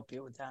can help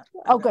you with that.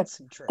 Oh, good.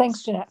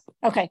 Thanks, Jeanette.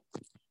 Okay.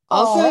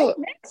 Also,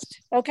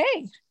 next.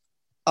 Okay.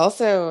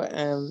 Also,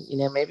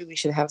 maybe we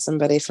should have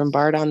somebody from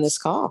BARD on this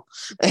call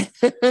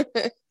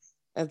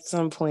at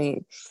some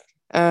point.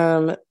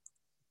 All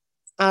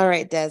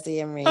right,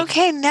 Desi, I'm ready.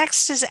 Okay,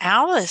 next is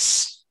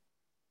Alice.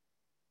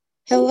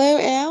 Hello,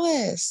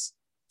 Alice.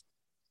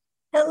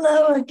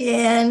 Hello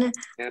again.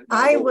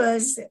 I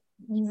was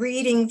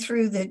reading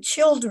through the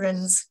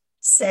children's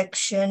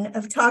section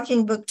of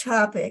Talking Book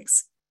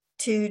Topics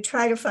to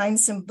try to find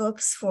some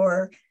books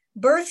for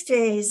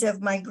birthdays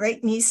of my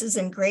great nieces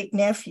and great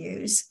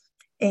nephews.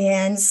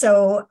 And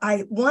so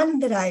one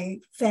that I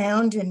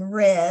found and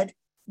read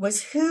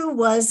was Who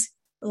Was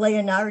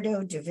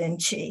Leonardo da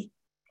Vinci?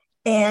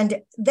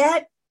 And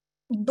that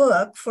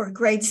book for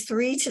grades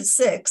 3 to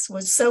 6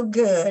 was so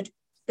good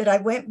that I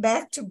went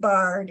back to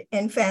BARD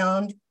and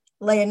found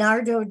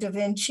Leonardo da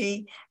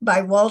Vinci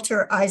by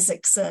Walter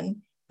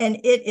Isaacson. And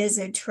it is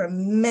a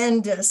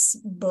tremendous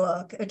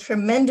book, a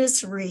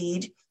tremendous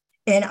read.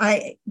 And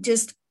I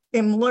just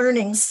am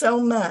learning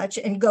so much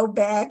and go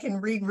back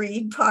and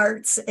reread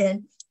parts.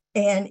 And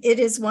it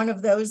is one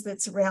of those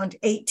that's around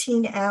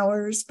 18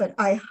 hours, but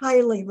I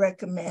highly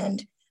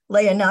recommend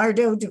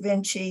Leonardo da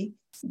Vinci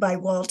by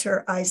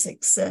Walter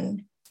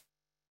Isaacson.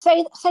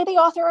 Say the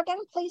author again,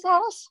 please,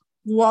 Alice.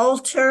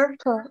 Walter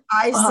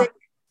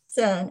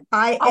Isaacson,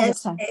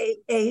 Isaacson.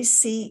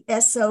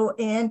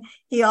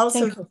 He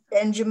also did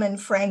Benjamin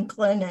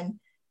Franklin and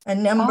a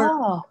number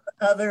of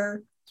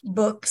other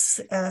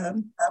books,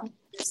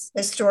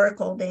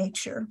 historical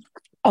nature.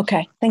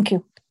 Okay, thank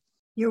you.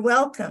 You're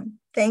welcome.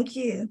 Thank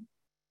you.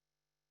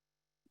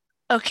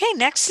 Okay,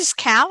 next is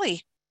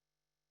Callie.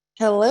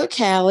 Hello,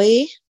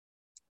 Callie.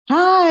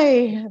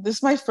 Hi, this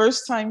is my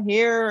first time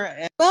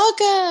here.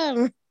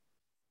 Welcome.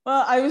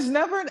 Well, I was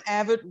never an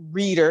avid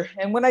reader.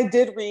 And when I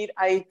did read,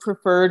 I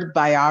preferred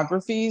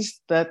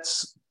biographies. That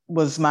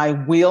was my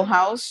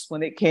wheelhouse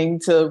when it came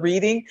to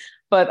reading.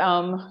 But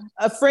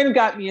a friend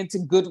got me into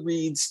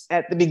Goodreads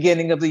at the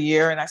beginning of the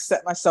year, and I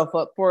set myself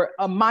up for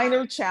a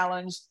minor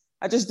challenge.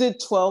 I just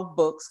did 12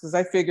 books because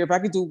I figured if I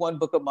could do 1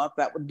 book a month,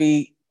 that would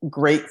be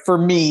great for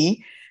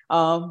me.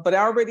 But I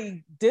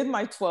already did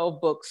my 12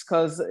 books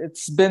because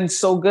it's been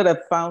so good.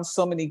 I've found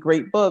so many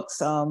great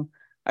books.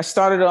 I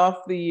started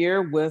off the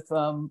year with,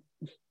 and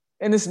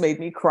this made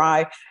me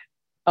cry,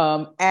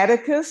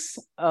 Atticus,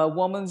 A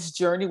Woman's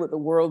Journey with the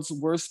World's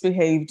Worst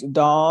Behaved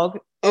Dog.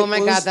 Oh my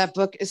God, that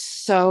book is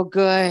so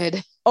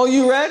good. Oh,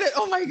 you read it?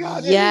 Oh my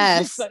God.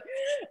 Yes.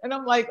 And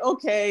I'm like,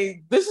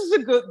 okay, this is a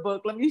good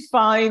book. Let me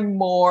find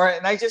more.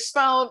 And I just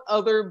found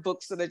other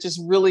books that I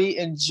just really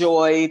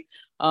enjoyed.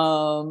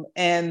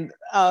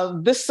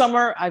 This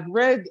summer I've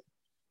read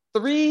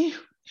 3,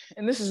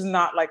 and this is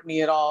not like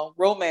me at all,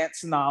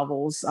 romance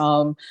novels.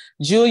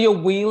 Julia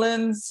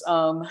Whelan's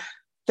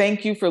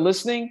Thank You for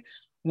Listening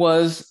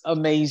was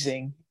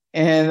amazing.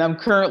 And I'm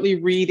currently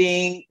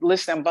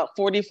I'm about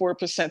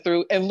 44%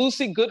 through, and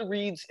Lucy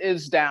Goodreads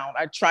is down.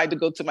 I tried to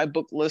go to my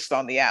book list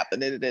on the app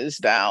and it is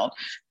down.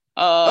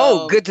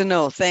 Good to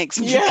know. Thanks,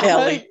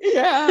 Kelly.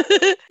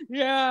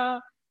 Yeah.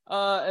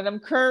 And I'm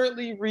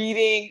currently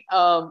reading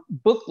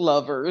Book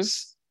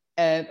Lovers,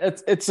 and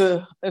it's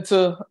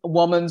a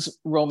woman's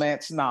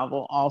romance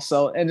novel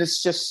also, and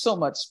it's just so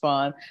much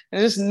fun.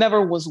 And this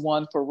never was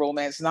one for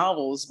romance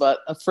novels, but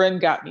a friend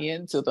got me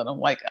into them. I'm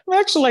like, I'm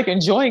actually like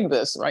enjoying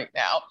this right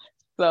now.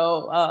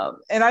 So,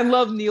 and I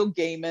love Neil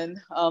Gaiman,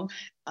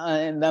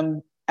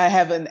 and I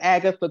have an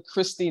Agatha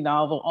Christie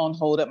novel on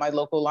hold at my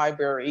local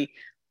library,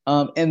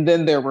 and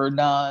Then There Were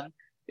None.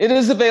 It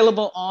is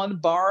available on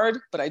BARD,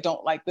 but I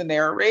don't like the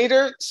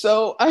narrator,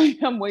 so I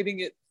am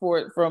waiting for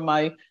it from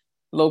my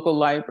local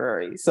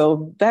library.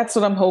 So that's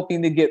what I'm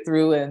hoping to get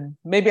through, and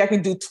maybe I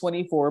can do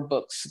 24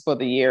 books for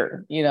the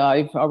year.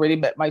 I've already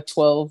met my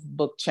 12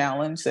 book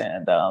challenge,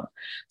 and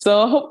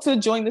so I hope to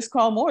join this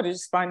call more to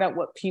just find out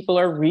what people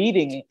are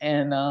reading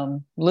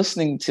and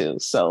listening to.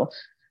 So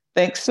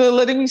thanks for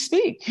letting me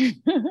speak.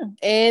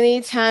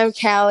 Anytime,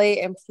 Callie,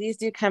 and please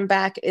do come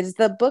back. Is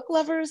the Book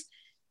Lovers?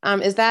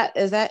 Is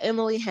that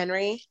Emily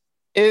Henry?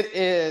 It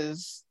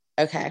is.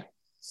 Okay.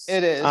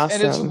 It is.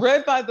 Awesome. And it's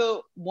read by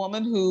the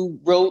woman who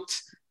wrote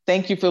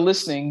Thank You for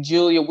Listening,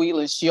 Julia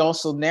Whelan. She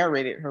also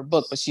narrated her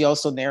book, but she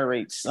also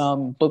narrates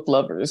Book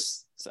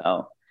Lovers.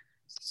 So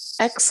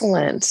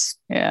excellent.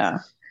 Yeah.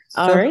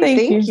 All right.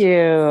 Thank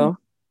you.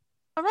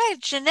 All right.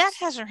 Jeanette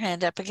has her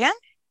hand up again.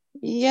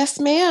 Yes,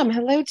 ma'am.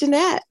 Hello,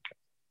 Jeanette.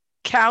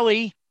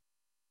 Callie.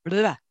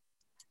 Blah.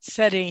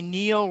 said a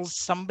Neil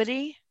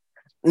somebody.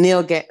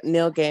 Neil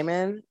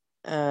Gaiman.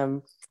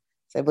 So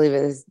I believe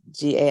it is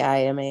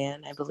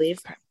Gaiman, I believe.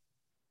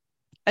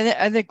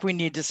 I think we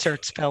need to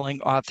start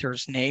spelling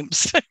authors'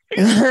 names.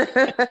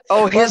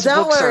 Oh, his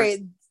don't books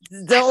worry.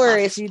 Don't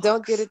worry. If you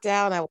don't get it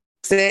down, I will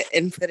sit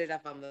and put it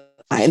up on the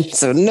line.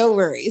 So no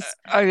worries.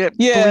 Believe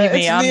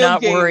me, I'm Neil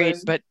not Gaiman. worried,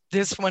 but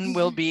this one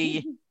will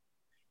be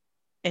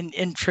an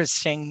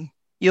interesting.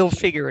 You'll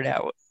figure it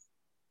out.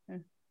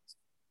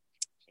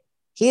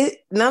 He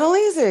not only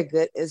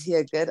is he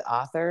a good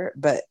author,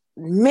 but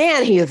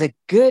man, he is a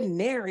good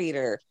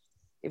narrator.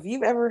 If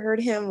you've ever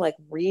heard him like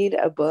read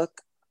a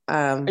book,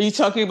 are you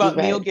talking about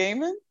Neil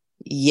Gaiman?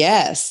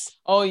 Yes.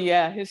 Oh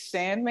yeah, his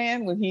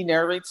Sandman, when he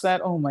narrates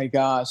that, oh my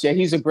gosh, yeah,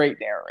 he's a great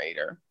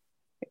narrator.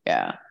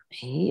 Yeah,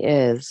 he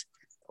is.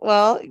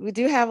 Well, we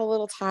do have a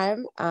little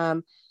time.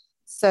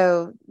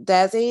 So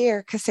Desi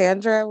or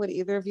Cassandra, would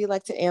either of you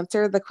like to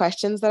answer the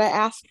questions that I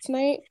asked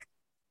tonight?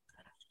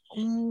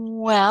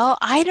 Well,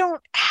 I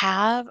don't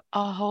have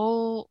a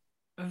whole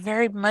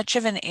very much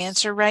of an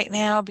answer right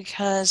now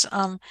because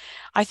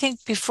I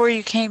think before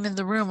you came in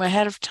the room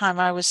ahead of time,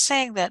 I was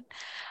saying that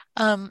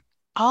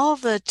all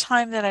the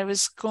time that I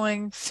was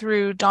going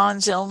through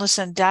Dawn's illness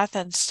and death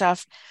and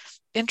stuff,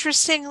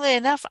 interestingly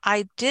enough,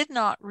 I did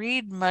not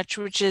read much,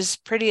 which is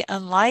pretty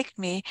unlike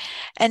me.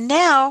 And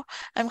now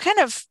I'm kind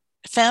of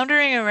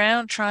floundering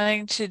around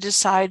trying to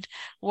decide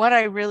what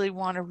I really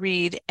want to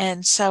read.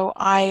 And so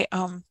I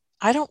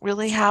don't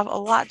really have a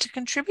lot to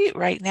contribute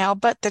right now,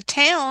 but the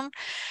town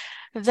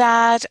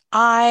that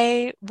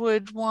I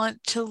would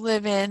want to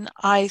live in,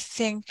 I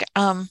think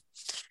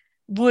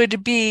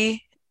would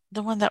be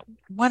the one that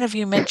one of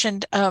you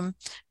mentioned,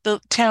 the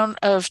town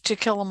of To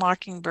Kill a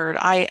Mockingbird.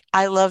 I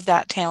love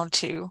that town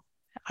too.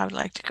 I would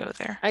like to go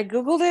there. I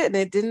Googled it and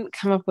it didn't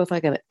come up with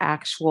like an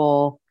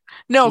actual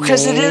No,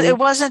 because name. it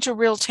wasn't a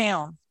real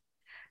town.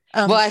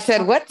 Well, I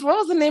said, what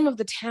was the name of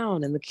the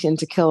town in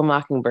To Kill a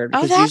Mockingbird?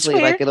 Because that's usually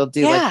weird. like it'll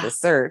do like the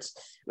search,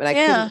 but I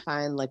couldn't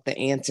find like the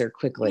answer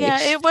quickly. Yeah,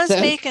 it was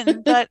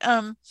Macon, but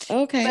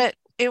okay. But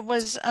it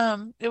was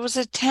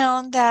a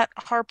town that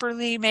Harper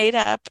Lee made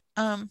up.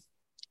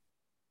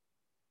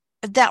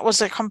 That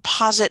was a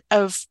composite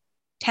of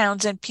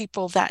towns and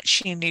people that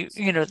she knew,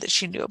 that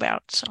she knew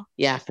about. So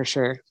yeah, for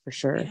sure.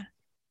 Yeah.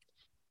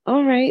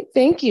 All right.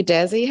 Thank you,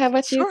 Desi. How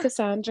about you,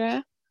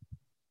 Cassandra?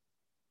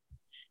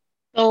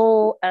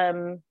 So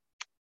it's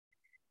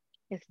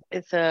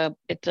a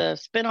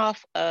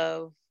spinoff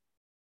of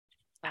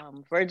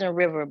Virgin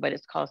River, but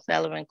it's called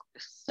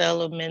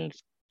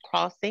Solomon's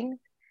Crossing,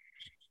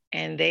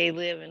 and they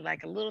live in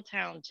like a little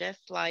town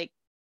just like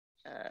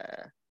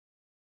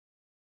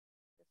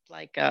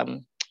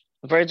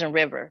Virgin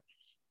River,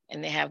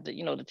 and they have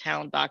the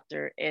town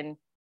doctor, and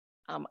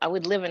I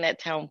would live in that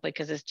town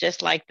because it's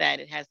just like that.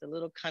 It has a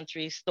little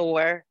country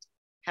store,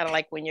 kind of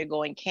like when you're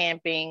going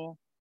camping.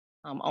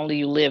 Only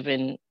you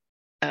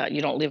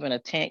don't live in a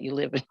tent, you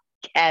live in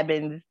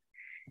cabins,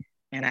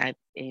 and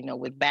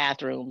with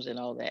bathrooms and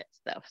all that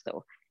stuff.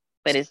 So,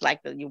 but it's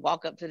like you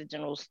walk up to the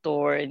general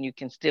store and you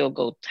can still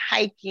go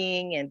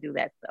hiking and do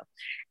that stuff.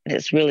 And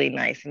it's really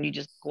nice. And you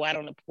just go out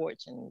on the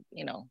porch and,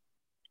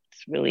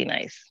 it's really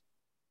nice.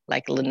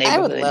 Like a little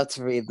neighborhood. I would love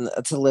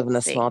to live in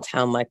a small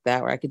town like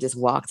that where I could just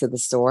walk to the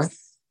store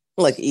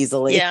like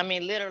easily. Yeah, I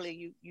mean,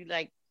 literally you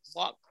like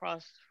walk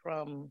across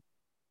from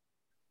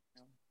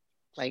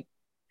like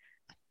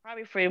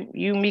probably for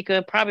you,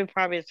 Mika, probably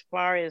as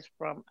far as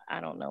from,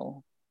 I don't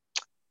know,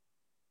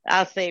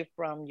 I'll say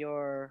from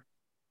your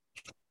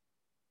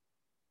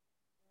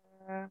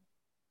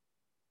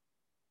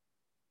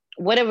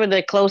whatever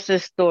the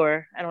closest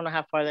store. I don't know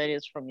how far that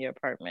is from your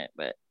apartment,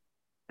 but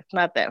it's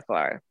not that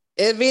far.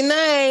 It'd be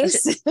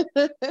nice.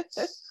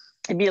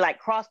 It'd be like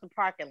cross the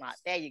parking lot.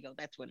 There you go.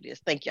 That's what it is.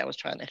 Thank you. I was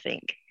trying to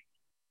think.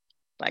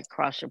 Like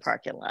cross your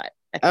parking lot.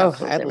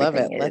 I'd love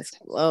it. Let's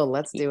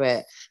do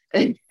it.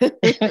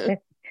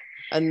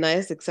 A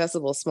nice,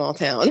 accessible small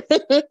town.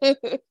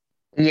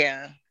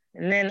 Yeah.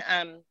 And then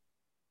I'm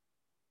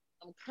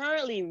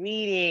currently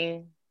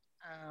reading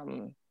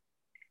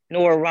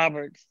Nora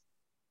Roberts,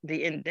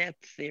 the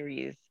In-Depth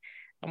series.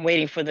 I'm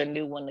waiting for the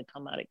new one to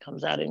come out. It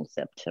comes out in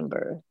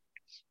September.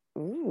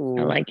 Ooh.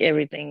 I like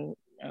everything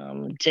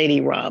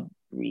JD Robb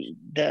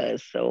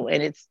does. So,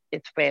 and it's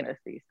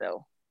fantasy.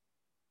 So,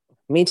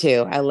 me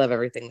too. I love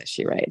everything that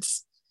she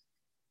writes.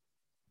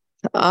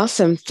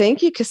 Awesome.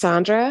 Thank you,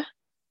 Cassandra.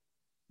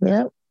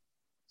 Yep.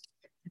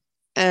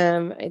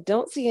 I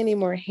don't see any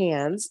more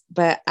hands,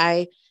 but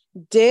I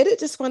did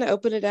just want to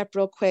open it up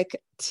real quick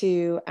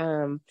to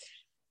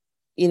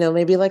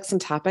maybe like some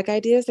topic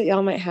ideas that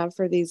y'all might have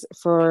for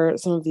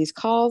some of these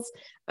calls,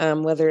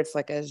 whether it's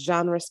like a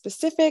genre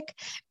specific,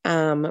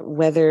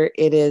 whether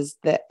it is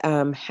that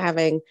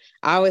I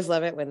always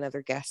love it when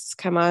other guests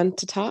come on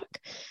to talk.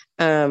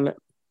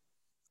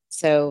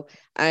 So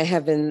I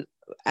have been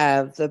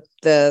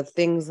the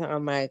things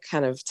on my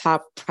kind of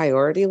top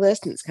priority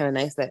list, and it's kind of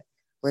nice that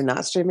we're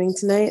not streaming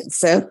tonight.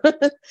 So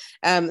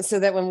so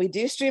that when we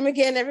do stream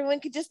again,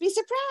 everyone could just be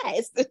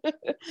surprised.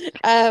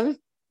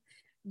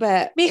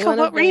 But Mika,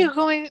 what were you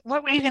going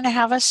to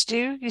have us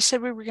do? You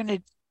said we were going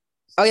to.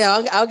 Oh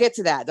yeah, I'll get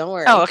to that. Don't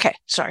worry. Oh, okay.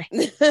 Sorry.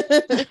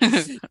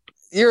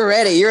 You're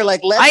ready. You're like,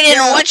 let's I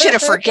didn't go. want you to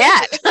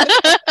forget.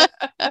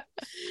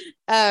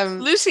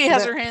 Lucy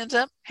has her hand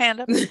up.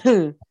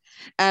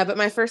 But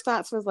my first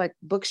thoughts was like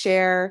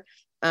Bookshare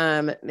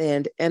and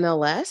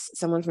NLS,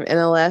 someone from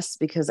NLS,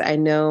 because I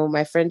know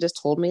my friend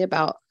just told me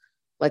about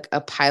like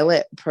a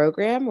pilot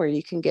program where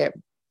you can get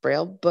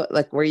Braille book,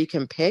 like where you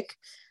can pick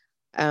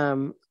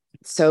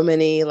so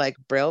many like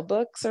Braille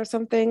books or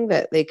something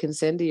that they can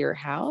send to your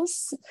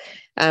house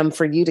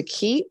for you to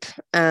keep.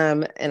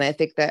 And I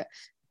think that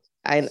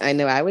I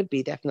know I would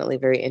be definitely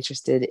very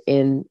interested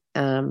in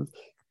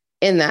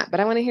that, but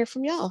I want to hear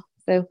from y'all.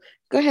 So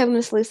go ahead,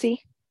 Miss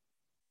Lucy.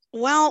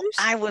 Well,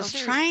 I was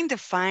trying to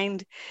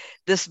find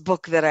this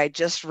book that I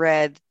just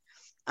read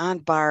on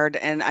Bard,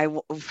 and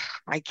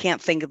I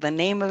can't think of the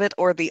name of it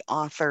or the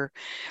author,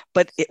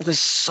 but it was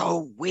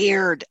so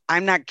weird.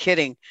 I'm not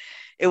kidding.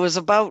 It was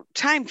about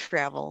time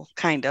travel,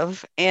 kind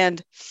of,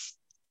 and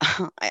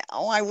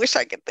I wish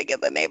I could think of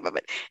the name of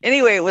it.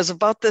 Anyway, it was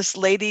about this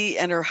lady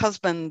and her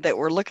husband that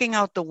were looking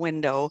out the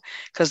window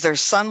because their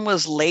son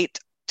was late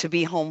to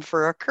be home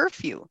for a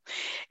curfew,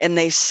 and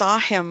they saw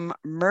him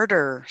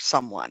murder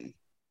someone.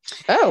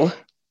 Oh.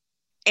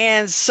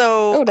 And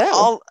so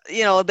no.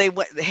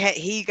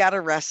 he got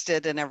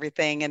arrested and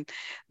everything. And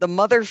the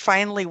mother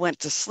finally went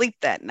to sleep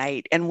that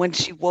night. And when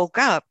she woke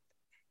up,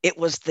 it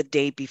was the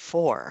day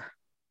before.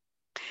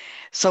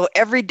 So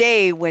every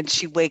day when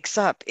she wakes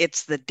up,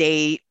 it's the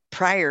day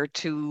prior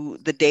to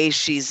the day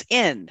she's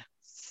in.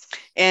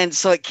 And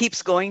so it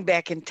keeps going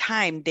back in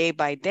time day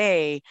by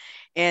day.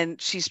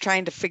 And she's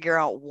trying to figure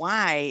out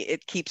why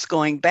it keeps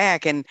going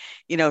back. And,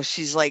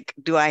 she's like,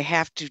 do I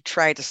have to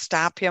try to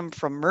stop him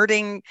from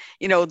murdering,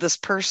 this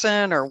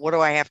person, or what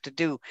do I have to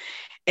do?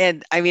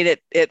 And I mean,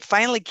 it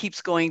finally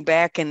keeps going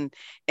back and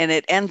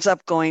it ends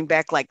up going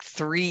back like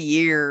 3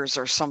 years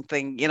or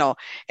something,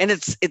 and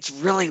it's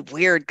really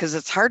weird because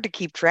it's hard to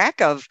keep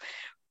track of,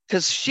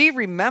 because she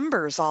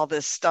remembers all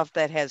this stuff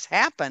that has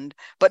happened,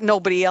 but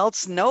nobody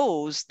else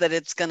knows that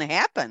it's going to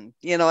happen.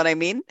 You know what I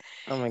mean?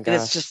 Oh my gosh. And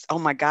it's just, oh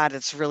my God,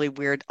 it's really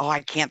weird. Oh, I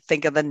can't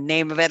think of the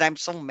name of it. I'm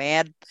so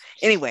mad.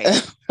 Anyway,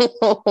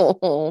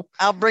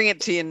 I'll bring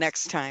it to you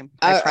next time.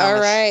 I promise. All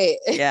right.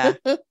 Yeah.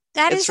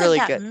 That it's isn't really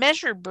that good.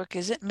 Measure book,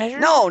 is it? Measure?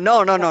 No.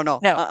 No. No.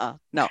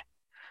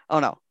 Oh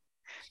no.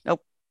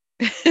 Nope.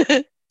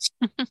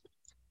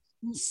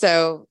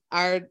 So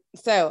I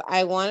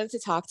wanted to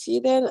talk to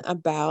you then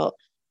about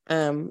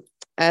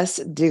us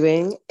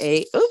doing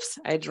I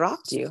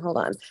dropped you. Hold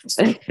on.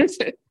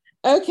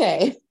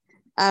 Okay.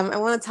 I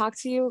want to talk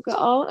to you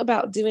all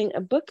about doing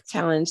a book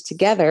challenge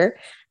together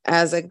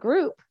as a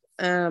group.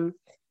 And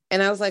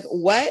I was like,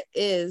 what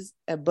is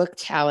a book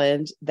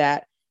challenge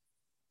that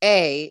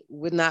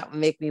would not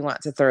make me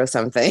want to throw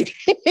something?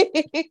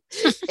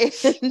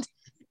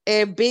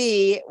 and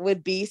B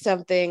would be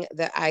something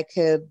that I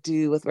could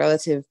do with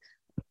relative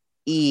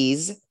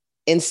ease,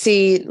 and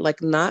C,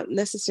 like not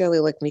necessarily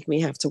like make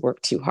me have to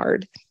work too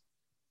hard.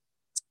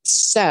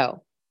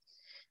 So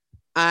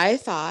I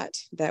thought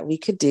that we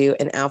could do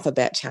an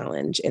alphabet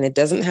challenge, and it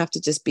doesn't have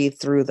to just be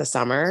through the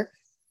summer,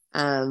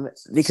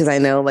 because I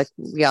know like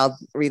we all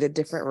read at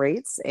different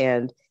rates,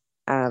 and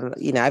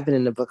I've been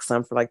in the book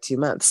slump for like 2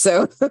 months.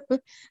 So,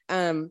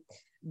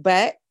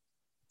 but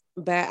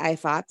I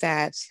thought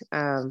that,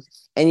 and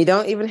you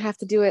don't even have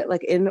to do it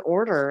like in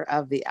order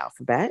of the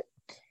alphabet.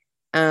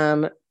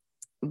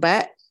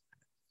 But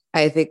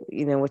I think,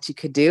 what you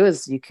could do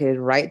is you could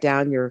write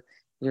down your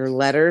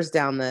letters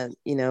down the,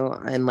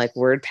 in like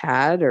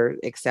WordPad or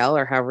Excel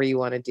or however you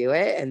want to do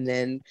it. And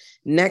then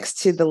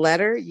next to the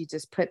letter, you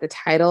just put the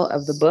title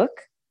of the book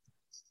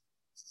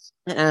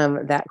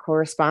that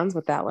corresponds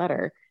with that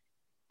letter.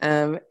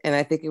 And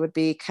I think it would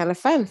be kind of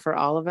fun for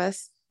all of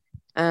us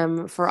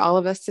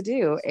to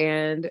do.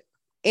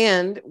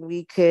 And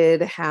we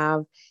could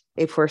have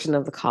a portion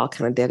of the call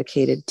kind of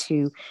dedicated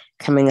to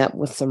coming up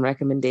with some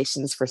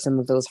recommendations for some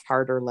of those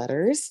harder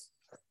letters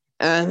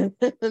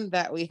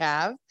that we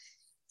have.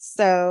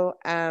 So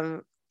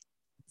I'm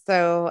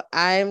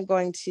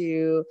going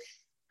to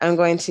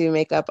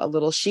make up a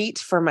little sheet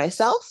for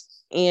myself,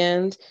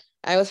 and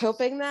I was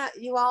hoping that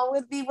you all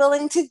would be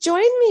willing to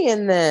join me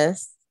in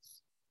this.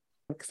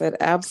 Because I'd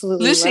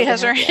absolutely Lucy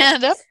has her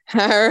hand up.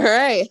 All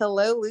right.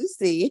 Hello,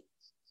 Lucy.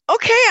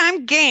 Okay,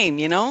 I'm game,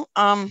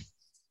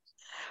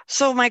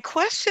 So my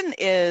question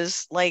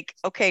is like,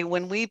 okay,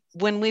 when we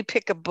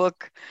pick a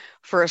book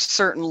for a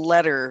certain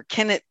letter,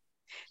 can it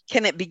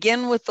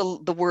begin with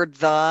the word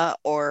the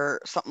or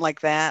something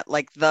like that?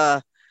 Like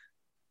the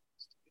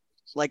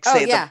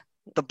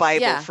the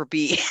Bible for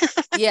B.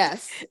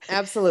 Yes,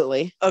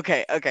 absolutely.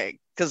 Okay.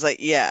 Because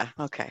okay.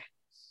 All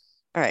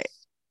right.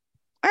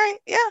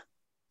 Yeah,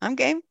 I'm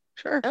game.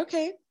 Sure.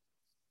 Okay.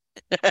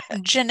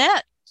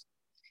 Jeanette.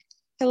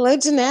 Hello,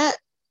 Jeanette.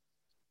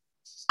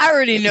 I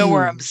already know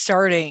where I'm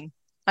starting.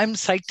 I'm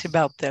psyched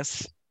about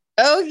this.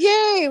 Oh,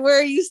 yay. Where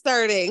are you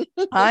starting?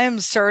 I am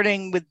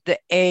starting with the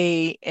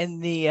A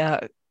in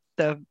the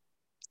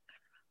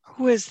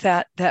who is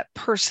that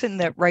person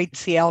that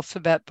writes the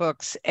alphabet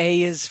books?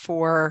 A is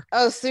for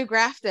Sue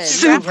Grafton.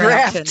 Sue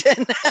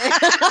Grafton.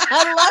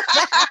 I love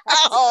that.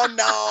 Oh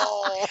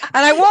no.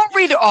 And I won't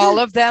read all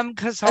of them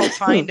because I'll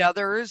find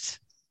others.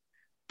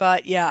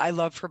 But yeah, I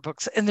love her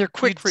books, and they're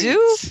quick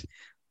reads.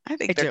 I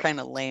think they're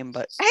kind of lame,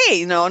 but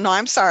hey, no,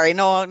 I'm sorry.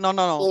 No.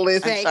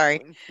 Lucy, I'm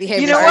sorry.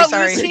 You know what,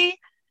 sorry. Lucy?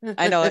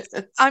 I know it.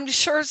 I'm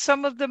sure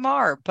some of them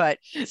are, but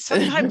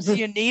sometimes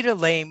you need a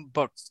lame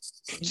book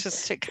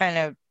just to kind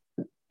of,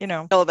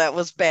 No, that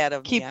was bad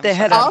of keep me. the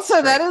head.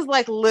 Also, that is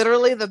like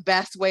literally the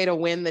best way to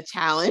win the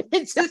challenge.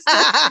 It's just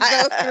to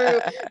go through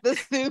the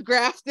Sue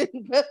Grafton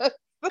book.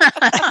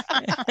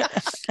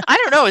 I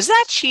don't know. Is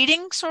that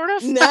cheating, sort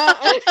of? No,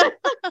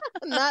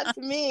 not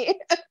to me.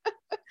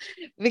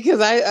 Because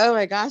oh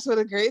my gosh, what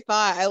a great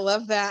thought. I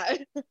love that.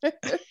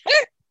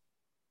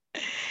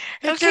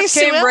 It just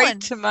came right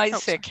to my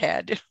sick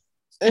head.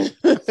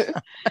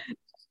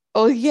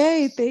 Oh,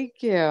 yay.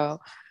 Thank you.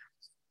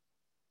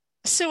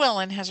 Sue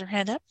Ellen has her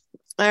hand up.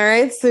 All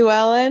right, Sue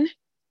Ellen.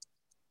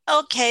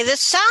 Okay,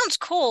 this sounds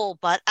cool,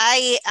 but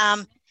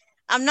I'm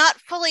not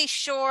fully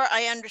sure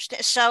I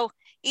understand. So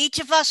each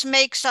of us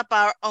makes up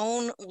our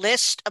own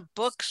list of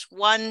books,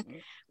 one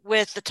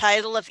with the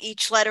title of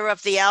each letter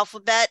of the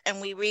alphabet,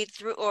 and we read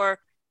through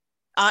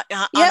on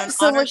an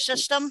honor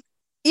system.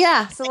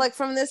 Yeah, so like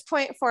from this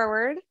point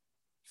forward,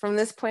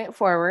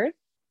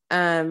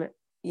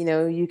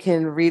 you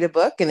can read a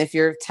book, and if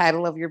your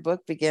title of your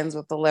book begins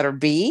with the letter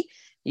B,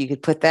 you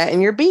could put that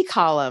in your B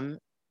column.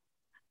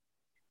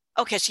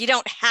 Okay, so you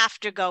don't have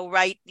to go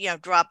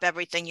drop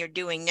everything you're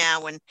doing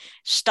now and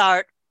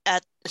start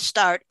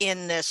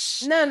in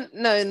this. No,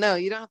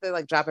 you don't have to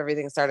like drop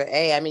everything and start at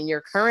A. I mean,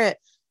 your current,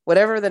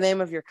 whatever the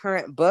name of your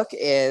current book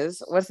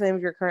is, what's the name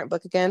of your current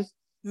book again?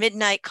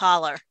 Midnight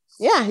Caller.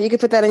 Yeah, you could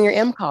put that in your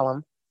M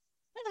column.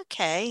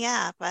 Okay,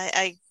 yeah, but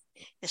I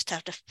just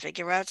have to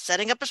figure out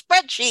setting up a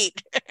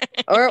spreadsheet.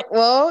 Or,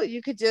 well,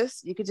 you could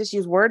just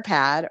use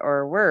WordPad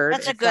or Word.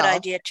 That's a good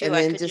idea too.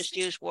 I could just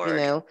use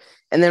Word.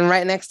 And then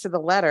right next to the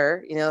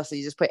letter, so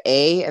you just put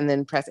A and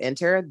then press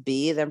enter,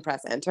 B, then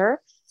press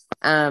enter.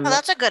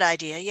 That's a good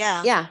idea.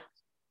 Yeah. Yeah.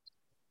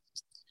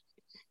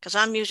 Because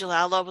I'm usually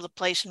all over the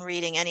place in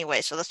reading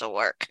anyway, so this will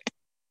work.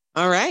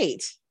 All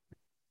right.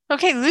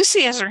 Okay,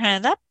 Lucy has her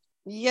hand up.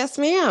 Yes,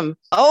 ma'am.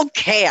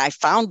 Okay, I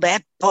found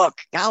that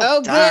book.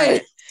 Oh,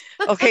 good.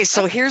 Okay,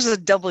 so here's a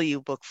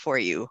W book for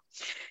you.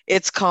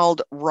 It's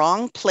called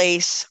Wrong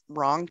Place,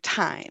 Wrong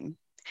Time.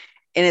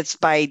 And it's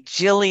by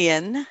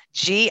Gillian,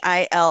 Gillian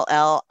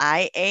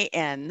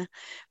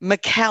McAllister,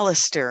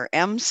 McAllister.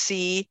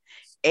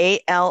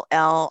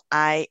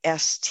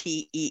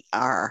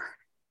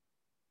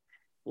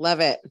 Love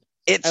it.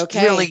 It's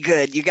really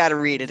good. You got to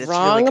read it. It's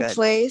Wrong really good.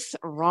 Place,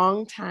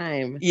 Wrong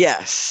Time.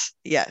 Yes.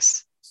 Yep.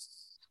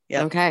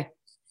 Okay.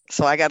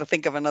 So I got to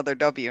think of another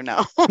W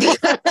now.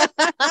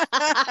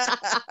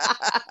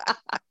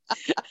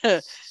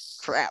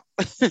 Crap.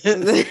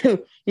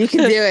 You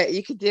can do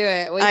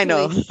it. I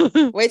know.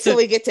 Wait till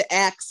we get to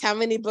X. How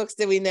many books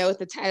do we know with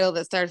the title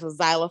that starts with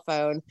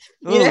xylophone?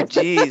 Oh,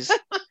 geez.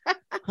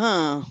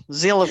 Huh.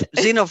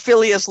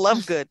 Xenophilius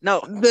Lovegood.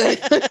 No.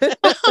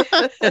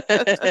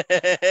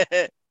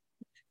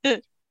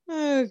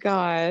 Oh,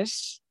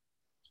 gosh.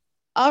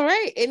 All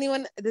right.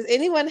 Does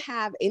anyone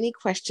have any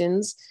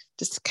questions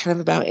just kind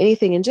of about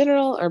anything in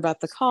general or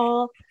about the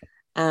call?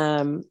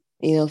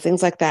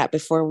 Things like that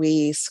before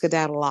we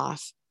skedaddle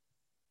off.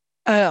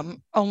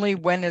 Only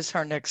when is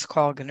our next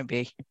call going to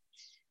be?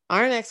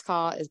 Our next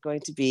call is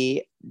going to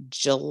be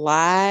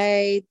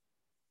July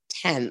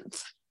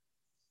 10th.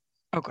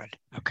 Oh, good.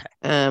 Okay.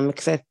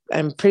 Because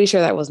I'm pretty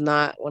sure that was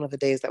not one of the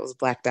days that was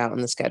blacked out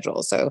in the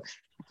schedule. So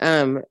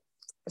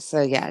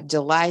yeah,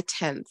 July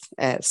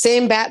 10th.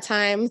 Same bat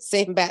time,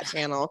 same bat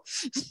channel.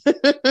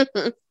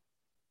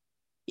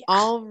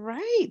 All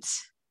right.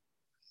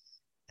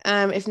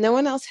 If no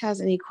one else has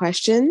any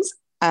questions,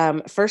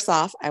 first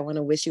off, I want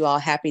to wish you all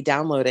happy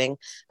downloading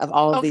of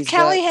all of these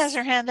Callie books. has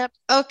her hand up.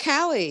 Oh,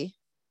 Callie.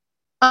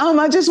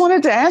 I just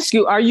wanted to ask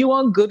you, are you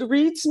on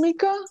Goodreads,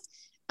 Mika?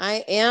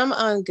 I am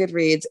on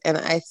Goodreads, and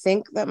I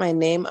think that my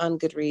name on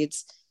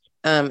Goodreads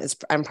I'm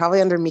probably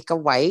under Mika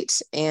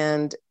White,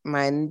 and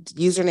my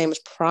username is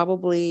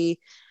probably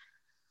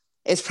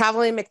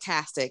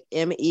Mektastic,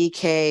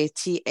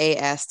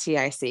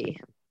 Mektastic.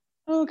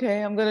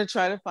 Okay, I'm gonna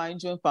try to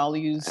find you and follow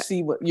you to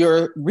see what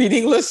your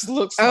reading list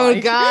looks like.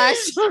 Oh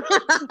gosh.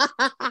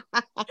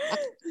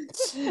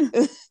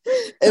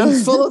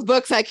 It's full of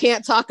books I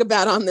can't talk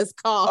about on this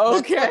call.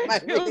 Okay. That's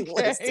what my reading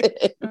list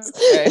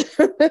is.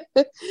 Okay.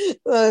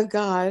 Oh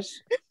gosh.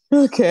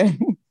 Okay.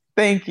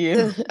 Thank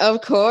you.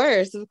 Of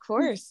course.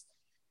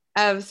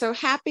 So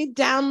happy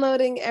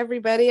downloading,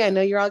 everybody. I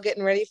know you're all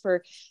getting ready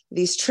for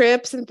these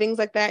trips and things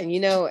like that. And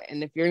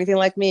and if you're anything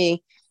like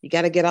me, you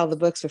got to get all the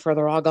books before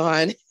they're all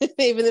gone,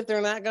 even if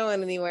they're not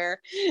going anywhere.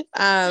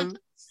 And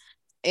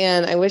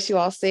I wish you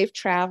all safe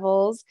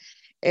travels.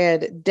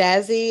 And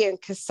Desi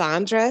and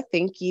Cassandra,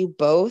 thank you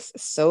both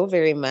so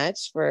very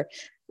much for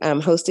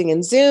hosting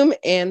in Zoom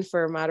and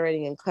for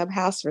moderating in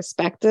Clubhouse,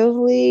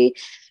 respectively.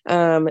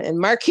 And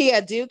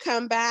Markia, do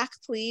come back,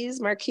 please.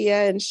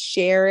 Markia and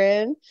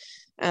Sharon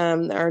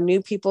are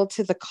new people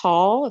to the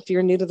call. If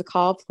you're new to the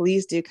call,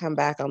 please do come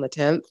back on the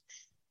 10th.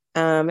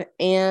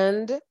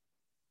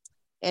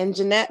 And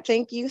Jeanette,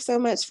 thank you so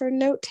much for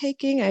note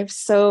taking. I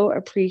so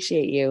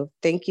appreciate you.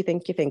 Thank you,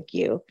 thank you, thank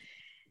you.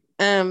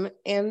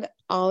 And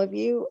all of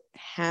you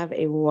have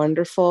a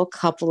wonderful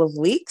couple of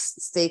weeks.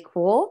 Stay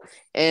cool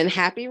and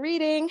happy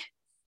reading.